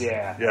 Legends.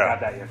 Yeah, Yeah. I got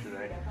that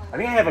yesterday. I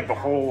think I have like the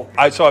whole.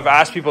 So I've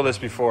asked people this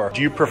before.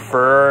 Do you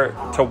prefer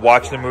to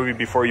watch the movie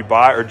before you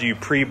buy, or do you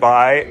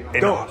pre-buy?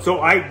 No, so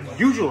I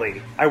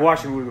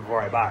watch the movie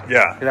before I buy.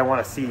 Yeah. Because I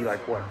want to see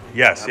like what.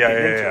 Yes, I'm yeah,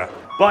 getting yeah, into. yeah.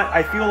 But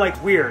I feel like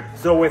it's weird.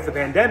 So with the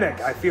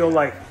pandemic, I feel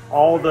like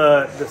all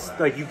the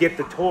like you get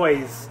the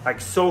toys like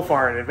so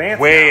far in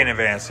advance. Way now. in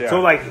advance, yeah. So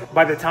like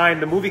by the time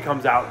the movie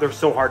comes out, they're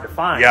so hard to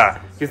find.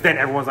 Yeah. Because then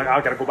everyone's like, oh,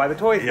 I gotta go buy the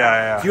toys. Yeah, now.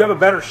 yeah. So you have a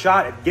better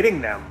shot at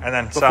getting them And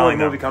then before selling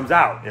the movie them. comes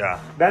out.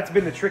 Yeah. That's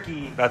been the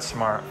tricky That's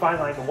smart. fine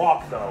line to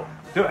walk though.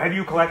 So have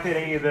you collected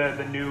any of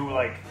the new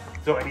like?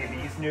 So any of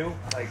these new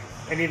like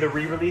any of the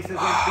re-releases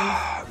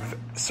of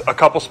these? A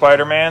couple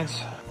Spider-Mans,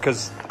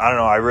 because I don't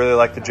know, I really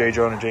like the J.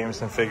 Jonah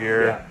Jameson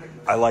figure. Yeah.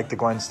 I like the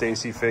Gwen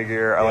Stacy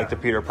figure. I like the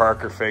Peter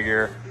Parker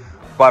figure.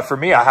 But for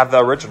me, I have the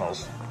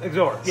originals.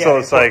 Exhort. So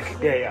it's like-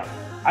 yeah.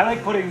 I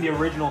like putting the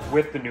originals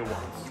with the new ones.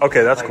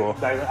 Okay, that's Like, cool.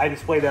 I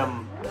display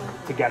them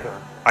together.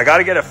 I got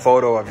to get a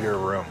photo of your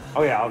room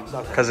Oh yeah,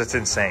 because it's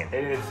insane.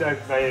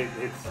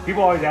 it's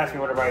people always ask me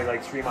whenever I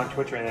like stream on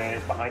Twitch and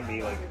it's behind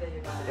me like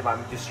if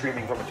I'm just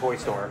streaming from a toy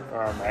store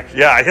or I'm actually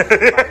Yeah.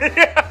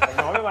 like,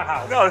 no, I'm in my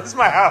house. No, this is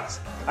my house.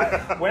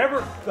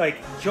 Whenever like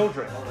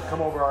children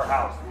come over our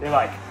house, they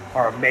like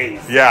are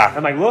amazed. Yeah.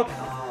 I'm like, look,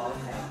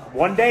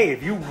 one day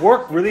if you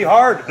work really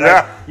hard, like,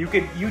 Yeah.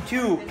 you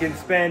too can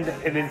spend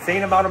an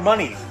insane amount of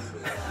money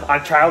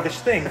on childish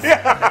things.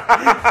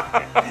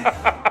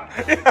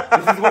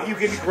 This is what you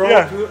can grow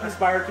to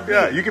aspire to be.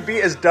 Yeah, you could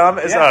be as dumb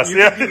as us. You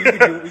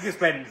can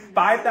spend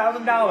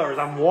 $5,000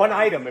 on one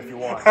item if you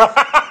want.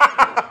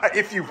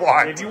 If you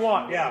want. If you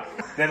want, yeah.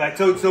 Then like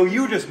so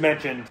you just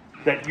mentioned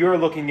that you're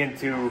looking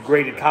into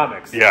graded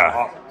comics.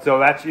 Yeah. So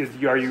that's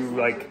are you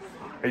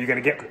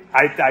gonna get?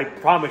 I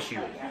promise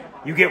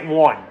you get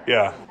one.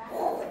 Yeah.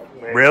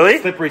 Really?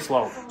 Slippery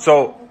slope.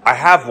 So I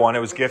have one. It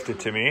was gifted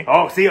to me.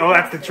 Oh, see,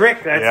 that's the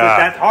trick.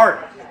 That's hard.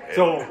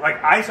 So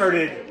like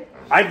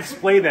I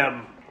display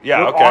them.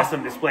 Yeah, Look okay.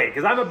 awesome display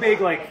because I'm a big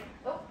like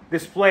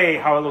display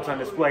how it looks on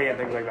display and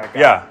things like that.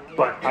 Yeah.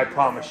 But I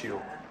promise you,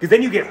 because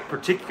then you get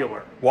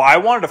particular. Well, I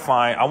want to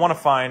find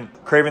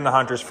Kraven the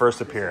Hunter's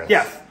first appearance.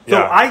 Yes. So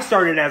Yeah. I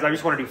started as I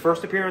just want to do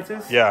first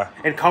appearances. Yeah.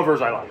 And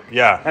covers I like.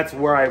 Yeah. That's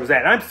where I was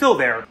at. And I'm still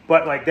there.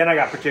 But like then I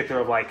got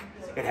particular of like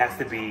it has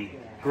to be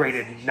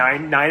graded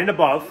 9 and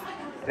above.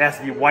 It has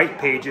to be white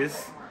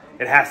pages.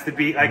 It has to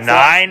be like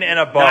 9 and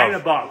above. 9 and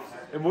above.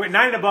 9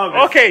 and above.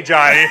 Is Okay,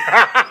 Johnny.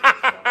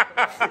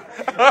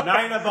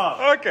 9 and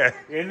above. Okay.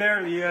 In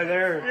there,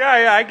 there.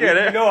 Yeah, I get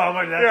You it. know how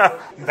much that's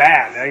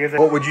bad. I guess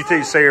What would you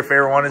say your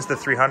favorite one is? The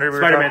 300?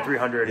 Spider-Man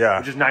 300. Yeah.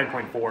 Which is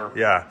 9.4.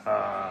 Yeah.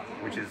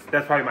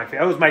 That's probably my favorite.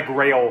 That was my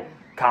Grail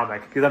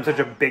comic because I'm such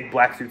a big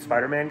black suit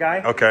Spider-Man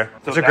guy. Okay.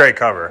 So It's a great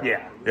cover.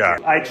 Yeah. Yeah.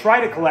 I try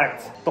to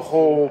collect the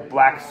whole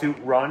black suit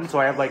run. So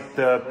I have like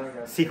the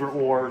Secret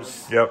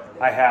Wars. Yep.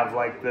 I have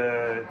like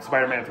the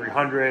Spider-Man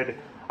 300.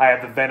 I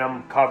have the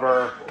Venom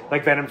cover,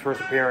 like Venom's first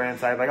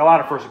appearance. I have like a lot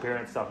of first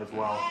appearance stuff as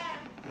well.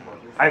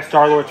 I have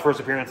Star-Lord's first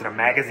appearance in a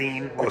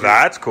magazine. Oh,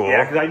 that's cool.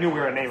 Yeah, because I knew we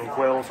were going to name him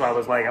Quill, so I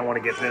was like, I want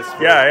to get this.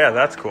 Yeah,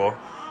 that's cool.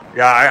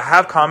 Yeah, I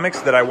have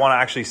comics that I want to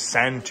actually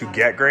send to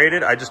get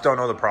graded. I just don't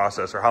know the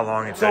process or how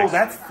long it So takes.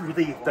 that's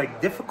really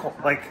like difficult.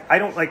 Like I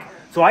don't like.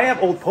 So I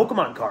have old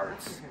Pokemon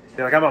cards.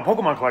 They're like I'm a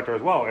Pokemon collector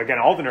as well. Again,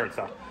 all the nerd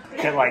stuff.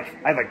 And like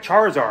I have like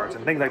Charizards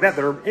and things like that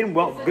that are in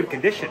good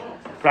condition.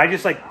 But I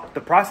just like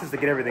the process to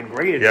get everything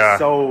graded. Yeah. Is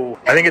so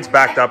I think it's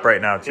backed up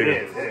right now too.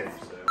 it is.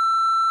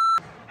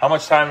 How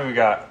much time have we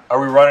got? Are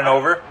we running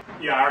over?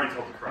 Yeah, I already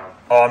told the crowd.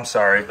 Oh, I'm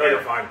sorry. No,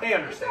 you're fine. They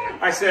understand.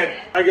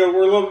 I go,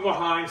 we're a little bit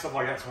behind, stuff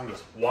like that. Someone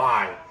goes,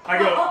 why? I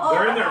go,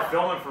 they're in there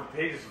filming for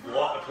Page's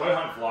vlog, Toy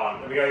Hunt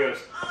vlog. And the guy goes,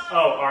 oh,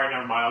 all right,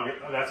 never mind.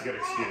 That's a good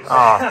excuse.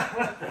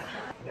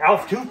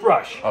 Alf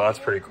toothbrush. Oh, that's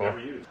pretty cool.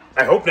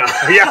 I hope not.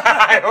 Yeah,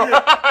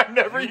 I've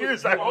never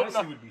used. I You hope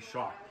honestly not. would be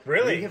shocked.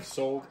 Really? We have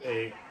sold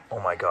a Oh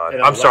my god.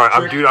 An I'm sorry.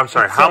 electric I'm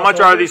sorry. How small much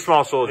are soldiers? these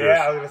small soldiers?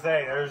 Yeah, I was gonna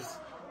say there's.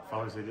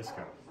 Father's Day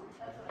discount.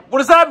 What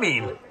does that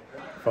mean?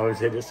 Father's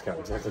Day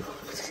discount.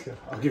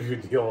 I'll give you a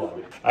deal on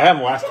it. I have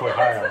them last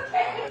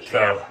ToyHio.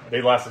 So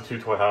they lasted 2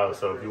 ToyHios,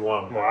 so if you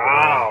want them.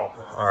 Wow.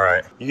 All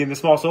right. You getting the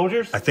small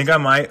soldiers? I think I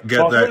might get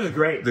Small that. soldiers is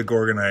great. The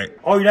Gorgonite.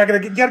 Oh, you're not gonna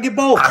get. You gotta get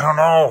both. I don't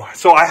know.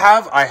 So I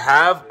have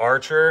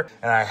Archer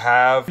and I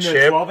have They're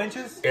Chip 12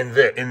 inches.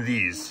 in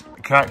these.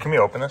 Can we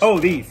open this? Oh,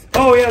 these.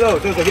 Oh, yeah,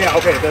 those. Yeah,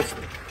 okay. That's.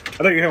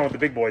 I thought you were hanging with the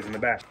big boys in the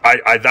back.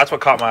 I that's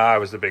what caught my eye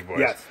was the big boys.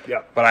 Yes.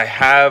 Yep. But I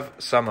have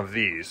some of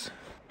these.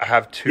 I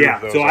have 2 Yeah.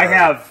 of those. So I already.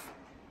 have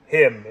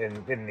him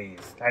in these.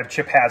 I have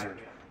Chip Hazard.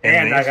 In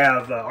And I these?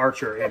 have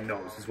Archer in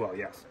those as well,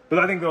 yes. But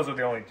I think those are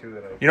the only 2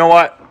 that I... You know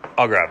what?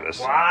 I'll grab this.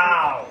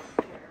 Wow!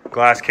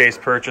 Glass case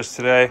purchase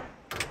today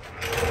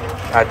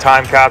at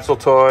Time Capsule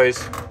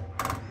Toys.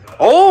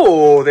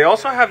 Oh, they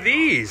also have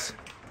these.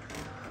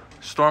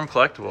 Storm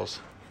Collectibles.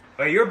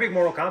 But you're a big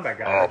Mortal Kombat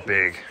guy. Oh, aren't you?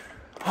 big.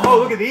 Oh,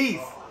 look at these.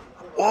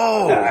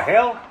 Whoa. What the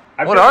hell?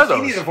 I've What never are seen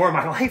those? these before in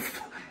my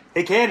life.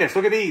 Hey, Candice,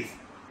 look at these.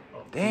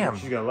 Damn.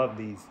 She's gonna love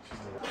these.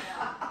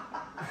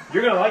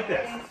 You're gonna like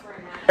this.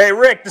 Hey,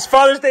 Rick, this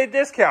Father's Day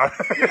discount.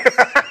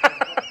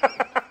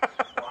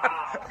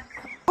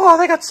 Oh,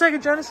 they got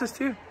Sega Genesis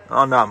too.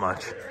 Oh, not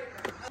much.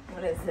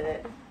 What is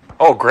it?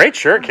 Oh, great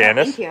shirt,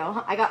 Candice. Thank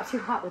you. I got too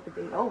hot with the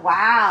baby. Oh,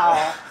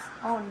 wow.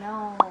 Oh,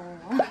 no.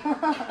 Oh,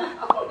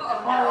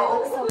 it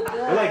looks so good.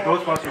 They're like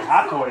Ghostbusters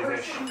Hot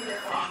Toys-ish.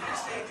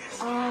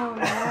 Oh,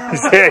 no.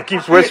 Yeah, it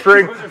keeps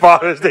whispering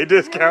Father's Day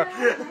discount.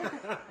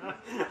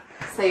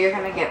 So you're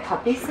going to get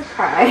puppy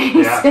surprise.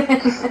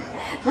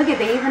 Yeah. Look at,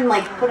 they even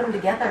like put them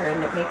together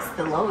and it makes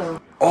the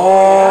logo.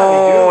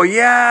 Oh,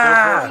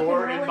 yeah. You can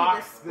really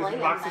in-box display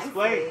them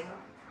display. nicely.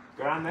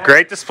 Good on that.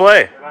 Great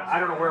display. I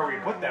don't know where we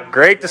put them.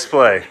 Great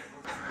display.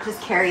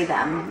 Just carry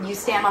them. You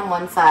stand on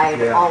one side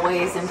Yeah.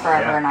 always and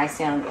forever, Yeah. and I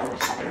stand on the other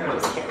side and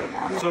just carry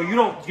them. So you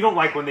don't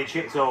like when they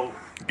change. So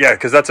Yeah,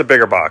 because that's a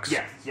bigger box.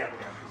 yeah.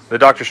 The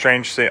Doctor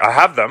Strange thing. I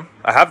have them.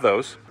 I have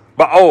those.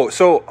 But oh,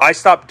 so I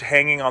stopped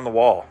hanging on the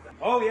wall.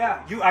 Oh yeah.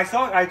 I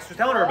was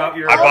telling her about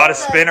your. I bought a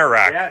spinner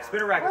rack. Yeah,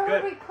 spinner rack is Where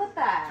would we good. put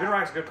that? Spinner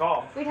rack's a good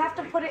call. We'd have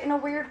to put it in a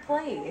weird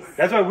place.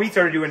 That's why we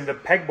started doing the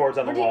pegboards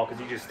on the wall because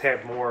you just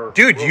have more.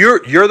 Dude,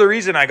 you're the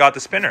reason I got the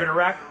spinner spinner.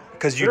 rack.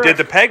 Because you did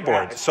the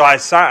pegboards. So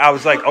I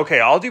was like, okay,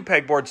 I'll do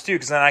pegboards too,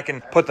 because then I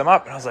can put them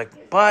up. And I was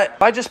like, but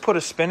if I just put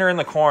a spinner in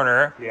the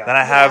corner, Yeah. then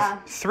I have Yeah.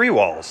 3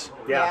 walls.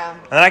 Yeah.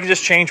 And then I can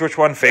just change which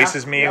one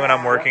faces me when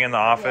I'm working in the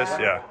office.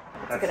 Yeah.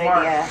 That's a good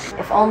idea.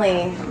 If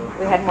only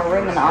we had more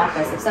room in the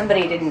office. If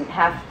somebody didn't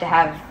have to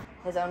have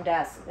his own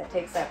desk that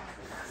takes up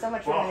so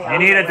much room in the office. You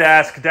need a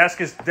desk.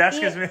 Desk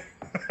is me.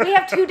 We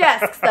have 2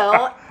 desks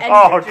though, and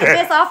Oh, okay.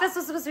 this office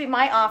was supposed to be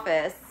my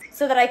office,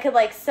 so that I could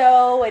like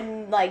sew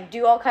and like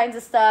do all kinds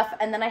of stuff,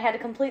 and then I had to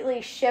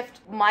completely shift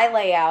my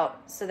layout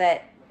so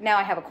that now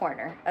I have a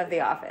corner of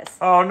the office.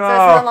 Oh, no. So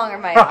it's no longer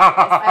my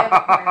office. I have a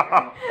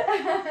corner.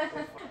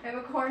 I have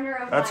a corner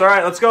of. That's my all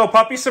right. Let's go.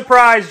 Puppy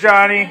surprise,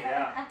 Johnny.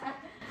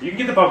 You can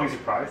get the puppy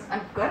surprise.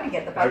 I'm going to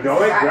get the puppy Go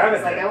surprise. ahead, grab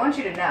it Like then. I want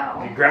you to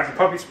know, You grab the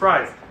puppy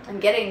surprise. I'm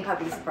getting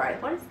puppy surprise.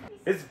 What is?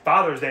 It's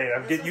Father's Day.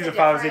 I'm getting was you a a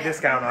Father's Day different-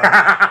 discount on it.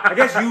 I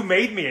guess you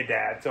made me a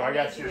dad, so I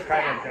guess made you it's a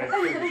kind of.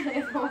 dad.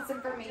 If it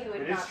wasn't for me, you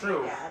would It not is be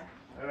true. a dad.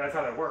 That's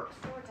how that works.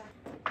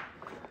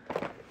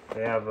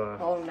 They have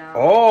Oh no.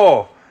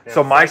 Oh,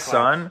 so Yeah, my Cyclops.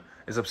 son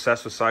is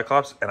obsessed with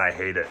Cyclops, and I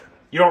hate it.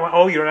 you're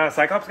not a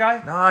Cyclops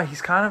guy? Nah,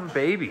 he's kind of a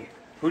baby.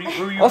 Who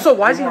you Also,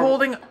 why is he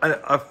holding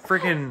a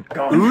freaking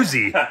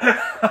Uzi?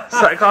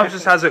 Cyclops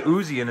just has a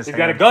Uzi in his He's hand.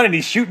 got a gun and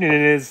he's shooting it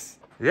in his.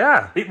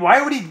 Yeah.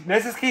 Why would he?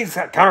 This case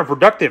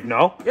counterproductive.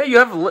 No. Yeah, you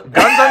have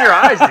guns on your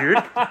eyes,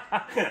 dude.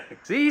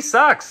 See, he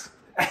sucks.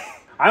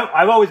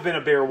 I've always been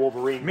a bigger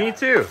Wolverine. Me guy.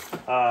 too.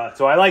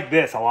 So I like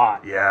this a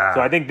lot. Yeah. So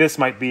I think this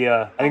might be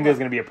a. I think this is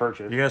gonna be a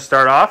purchase. You gonna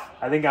start off?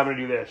 I think I'm gonna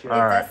do this. It All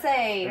right. does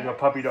say There's a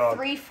puppy dog.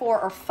 3, 4,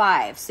 or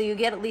 5, so you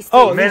get at least.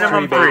 Oh, three minimum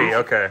more. Minimum 3. babies.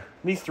 Okay.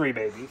 These 3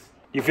 babies.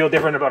 You feel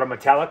different about a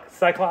metallic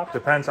Cyclops?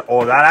 Depends.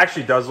 Oh, that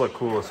actually does look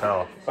cool as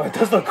hell. Oh, it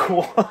does look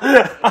cool.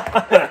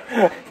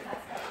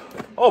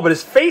 Oh, but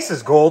his face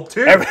is gold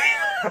too.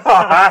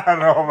 I don't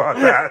know about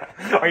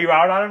that. Are you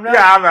out on him now?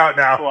 Yeah, I'm out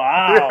now.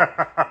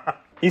 Wow.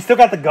 He's still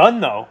got the gun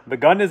though. The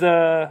gun is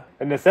a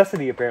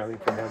necessity apparently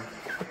for him.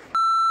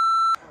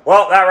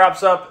 Well, that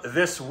wraps up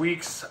this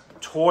week's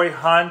toy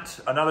hunt.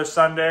 Another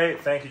Sunday.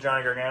 Thank you,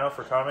 Johnny Gargano,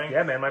 for coming.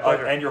 Yeah, man, my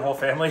pleasure. And your whole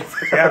family.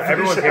 Yeah,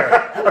 everyone's here.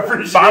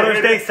 Appreciate Father's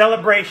it. Day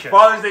celebration.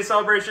 Father's Day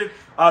celebration.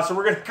 So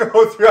we're going to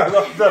go through, I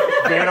love the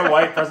Vanna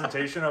White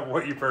presentation of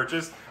what you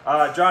purchased.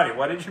 Johnny,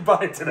 what did you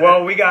buy today?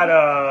 Well, we got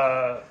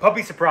a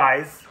puppy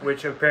surprise,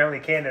 which apparently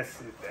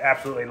Candice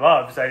absolutely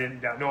loves. I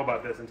didn't know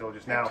about this until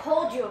just now.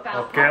 Told you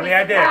about. Apparently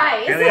I puppy did.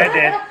 surprise. Apparently I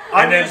did.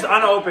 And Unused, then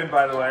unopened,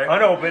 by the way.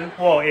 unopened,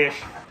 well,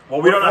 ish.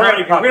 Well, we don't know how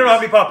many puppies. We don't know how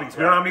many puppies.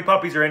 We don't know how many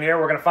puppies are in here.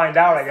 We're gonna find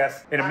out, I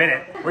guess, in a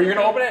minute. Were you going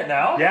to open it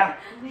now? Yeah,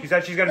 she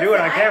said she's gonna do it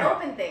on Listen, camera. I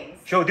open things.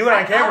 She'll do it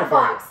on camera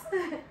for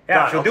you.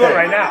 Yeah, she'll do it Okay.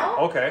 right now.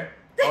 Okay.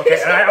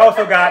 Okay, and I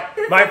also got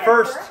my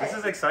first. This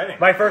is exciting.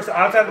 My first,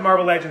 outside the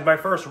Marvel Legends, my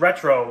first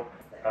retro,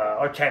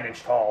 or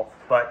 10-inch tall,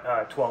 but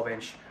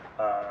 12-inch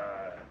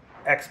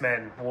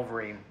X-Men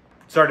Wolverine.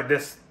 Started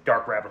this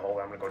dark rabbit hole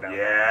that I'm going to go down.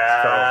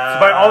 Yeah.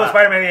 So all the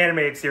Spider-Man the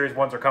animated series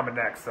ones are coming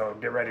next, so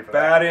get ready for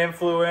that. Bad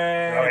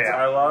influence. Oh, yeah.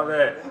 I love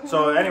it.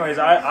 So anyways,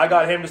 I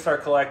got him to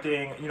start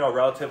collecting,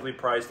 relatively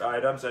priced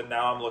items, and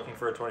now I'm looking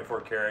for a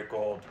 24 karat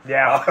gold.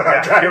 Yeah,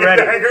 get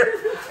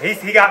ready.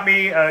 He got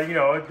me,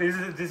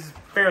 this is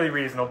fairly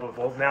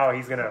reasonable. Now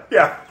he's going to...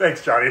 Yeah,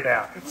 thanks, Johnny.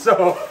 Yeah.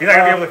 So He's not going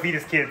to be able to feed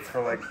his kids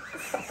for like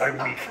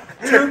a week.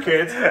 2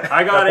 kids.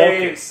 I got Both a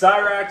kids.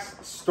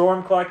 Cyrax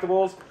Storm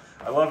Collectibles.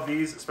 I love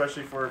these,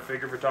 especially for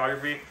figure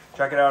photography.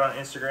 Check it out on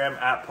Instagram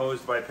at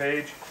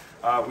PosedByPage.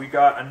 We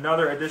got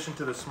another addition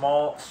to the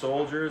Small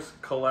Soldiers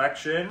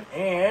collection.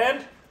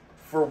 And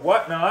for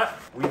Whatnot,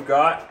 we've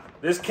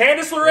got this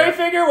Candice LeRae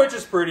figure, which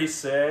is pretty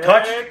sick.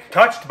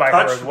 Touched by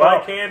her as well.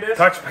 Touched by Candice.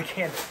 Touched by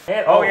Candice.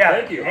 And, Oh, yeah.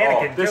 Thank you.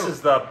 Anakin, This too.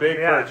 is the big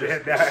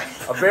purchase.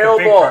 The Available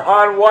big purchase.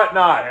 on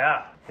Whatnot.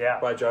 Yeah.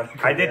 By Johnny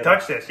I did Gargano.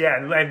 touch this, yeah,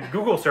 and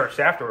Google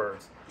searched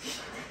afterwards.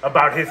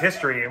 about his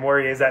history and where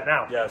he is at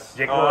now. Yes.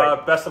 Jake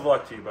Lloyd. Best of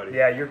luck to you, buddy.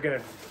 Yeah, you're do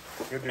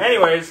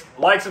Anyways,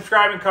 like,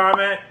 subscribe, and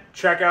comment.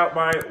 Check out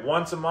my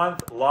once a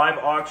month live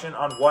auction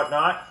on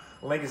Whatnot.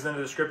 Link is in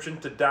the description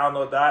to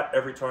download that.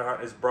 Every toy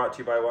hunt is brought to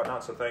you by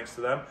Whatnot, so thanks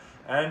to them.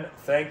 And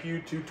thank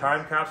you to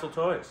Time Capsule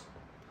Toys.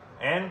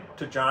 And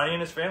to Johnny and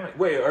his family.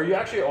 Wait, are you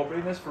actually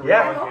opening this for real?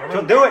 Yeah,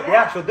 she'll do it.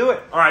 Yeah, she'll do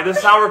it. All right, this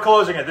is how we're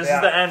closing it. This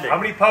is the ending. How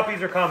many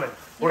puppies are coming?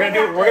 We're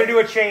gonna do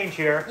a change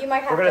here. You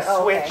might have We're gonna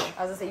to switch. Okay.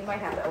 I was gonna say you might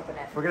have to open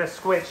it. We're gonna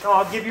switch. Oh,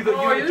 I'll give you the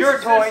Oh, it's your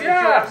this toy. is-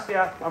 yeah. It's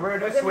yours. Yeah. I'm gonna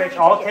do a Then switch. let me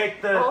I'll take take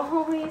it. the.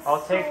 Oh, he's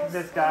I'll take so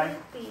this guy,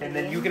 sleepy. and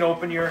then you can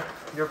open your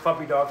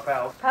puppy dog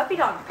pal. Puppy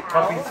dog pal.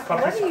 Puppy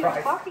What are you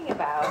surprise. talking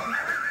about? Oh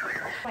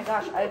my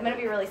gosh, I'm gonna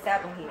be really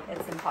sad when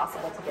it's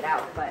impossible to get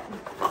out, but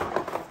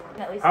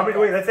at least. How many?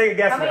 Wait, let's take a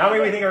guess. How How many do we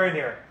many- think are in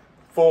here?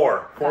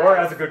 4. 4.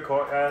 That's a good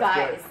call.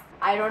 Guys, Good.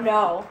 I don't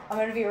know. I'm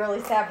gonna be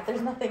really sad, but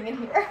there's nothing in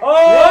here.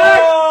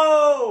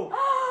 Oh!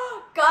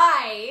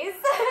 Guys!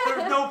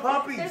 There's no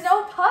puppies. There's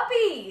no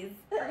puppies.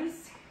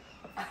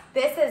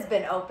 This has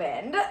been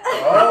opened.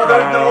 Oh,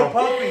 there's no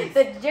puppies.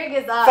 The jig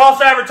is up.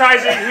 False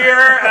advertising here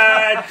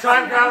at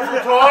Time Capsule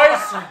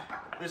Toys.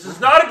 This is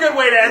not a good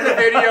way to end the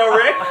video,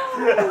 Rick.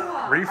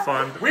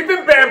 Refund. We've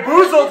been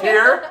bamboozled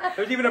here.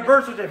 There's even a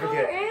birth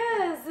certificate.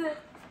 There is.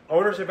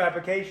 Ownership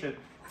application.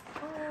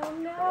 Oh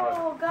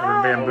no,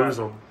 guys.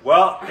 Bamboozled.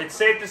 Well, it's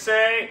safe to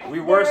say we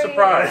were There he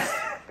surprised.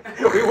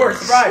 We were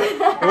surprised. It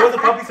was a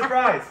puppy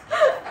surprise.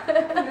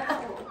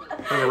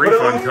 There's a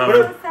refund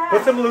coming.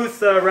 Put some loose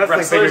wrestling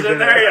Wrestlers figures in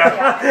there,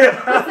 yeah. There's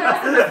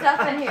some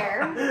stuff in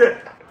here.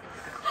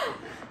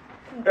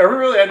 Are we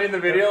really ending the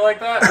video like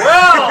that?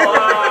 Well,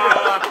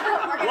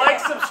 like,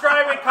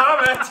 subscribe, and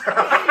comment.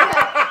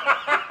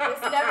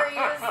 It's never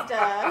used.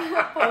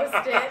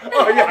 Post it.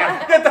 Oh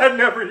yeah, get that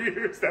never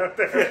used out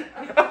there.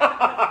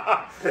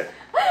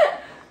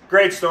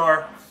 Great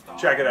store.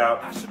 Check it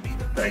out.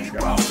 Thanks,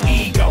 guys.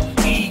 Ego,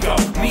 me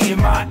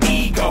and my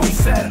ego. He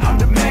said I'm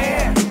the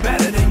man,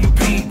 better than you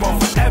people.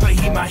 Forever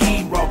he my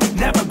hero,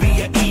 never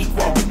be an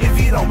equal. If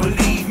you don't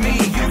believe me,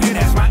 you can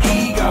ask my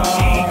ego.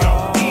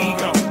 Ego,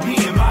 me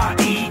and my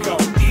ego.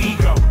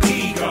 Ego,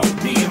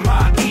 me and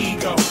my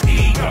ego.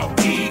 Ego,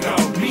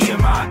 me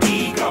and my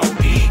ego.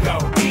 Ego,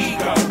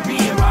 me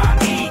and my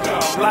ego.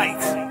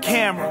 Lights,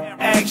 camera,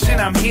 action,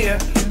 I'm here.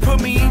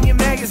 Put me in your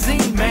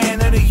magazine,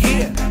 man of the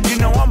year. You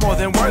know I'm more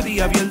than worthy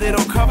of your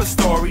little cover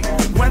story.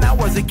 When I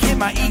was a kid,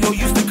 my ego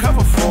used to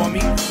cover for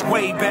me.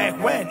 Way back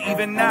when,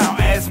 even now,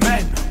 as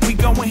men, we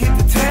go and hit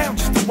the town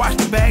just to watch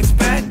the bags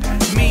spend.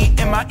 Me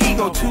and my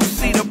ego,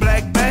 2-seater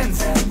black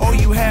Benz. Oh,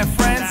 you have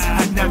friends?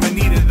 I never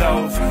needed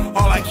those.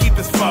 All I keep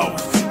is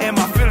foes, and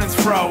my feelings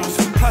froze.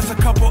 Plus a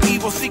couple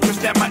evil secrets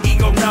that my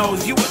ego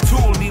knows. You a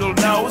tool, needle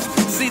nose.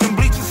 See them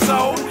bleachers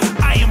sold?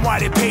 I am why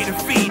they pay the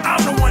fee.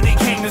 I'm the one they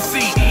came to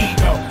see.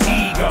 Ego,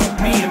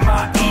 me and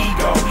my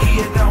ego.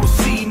 Hear no,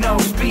 see no,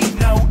 speak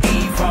no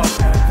evil.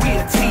 We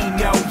a team,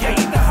 yo, yeah,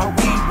 you know how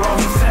we roll.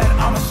 He said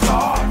I'm a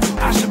star,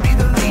 I should be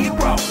the lead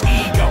role.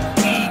 Ego,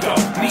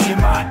 me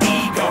and my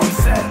ego. He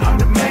said I'm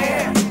the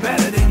man,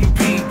 better than you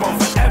people.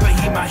 Forever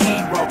he my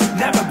hero,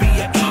 never be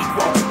an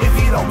equal. If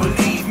you don't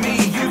believe me,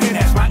 you can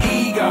ask my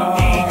ego.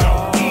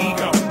 Ego,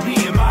 me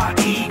and my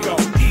ego.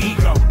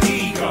 Ego,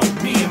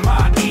 me and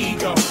my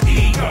ego.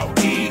 Ego,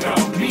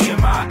 me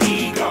and my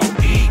ego.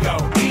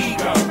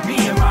 Ego, me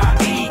and my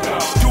ego.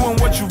 Doing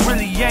what you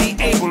really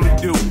ain't able to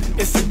do.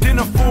 It's a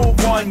dinner for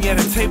one, yet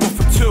a table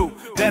for two.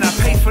 Then I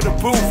pay for the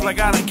booth like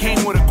I done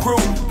came with a crew.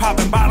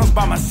 Popping bottles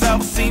by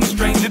myself seems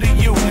strange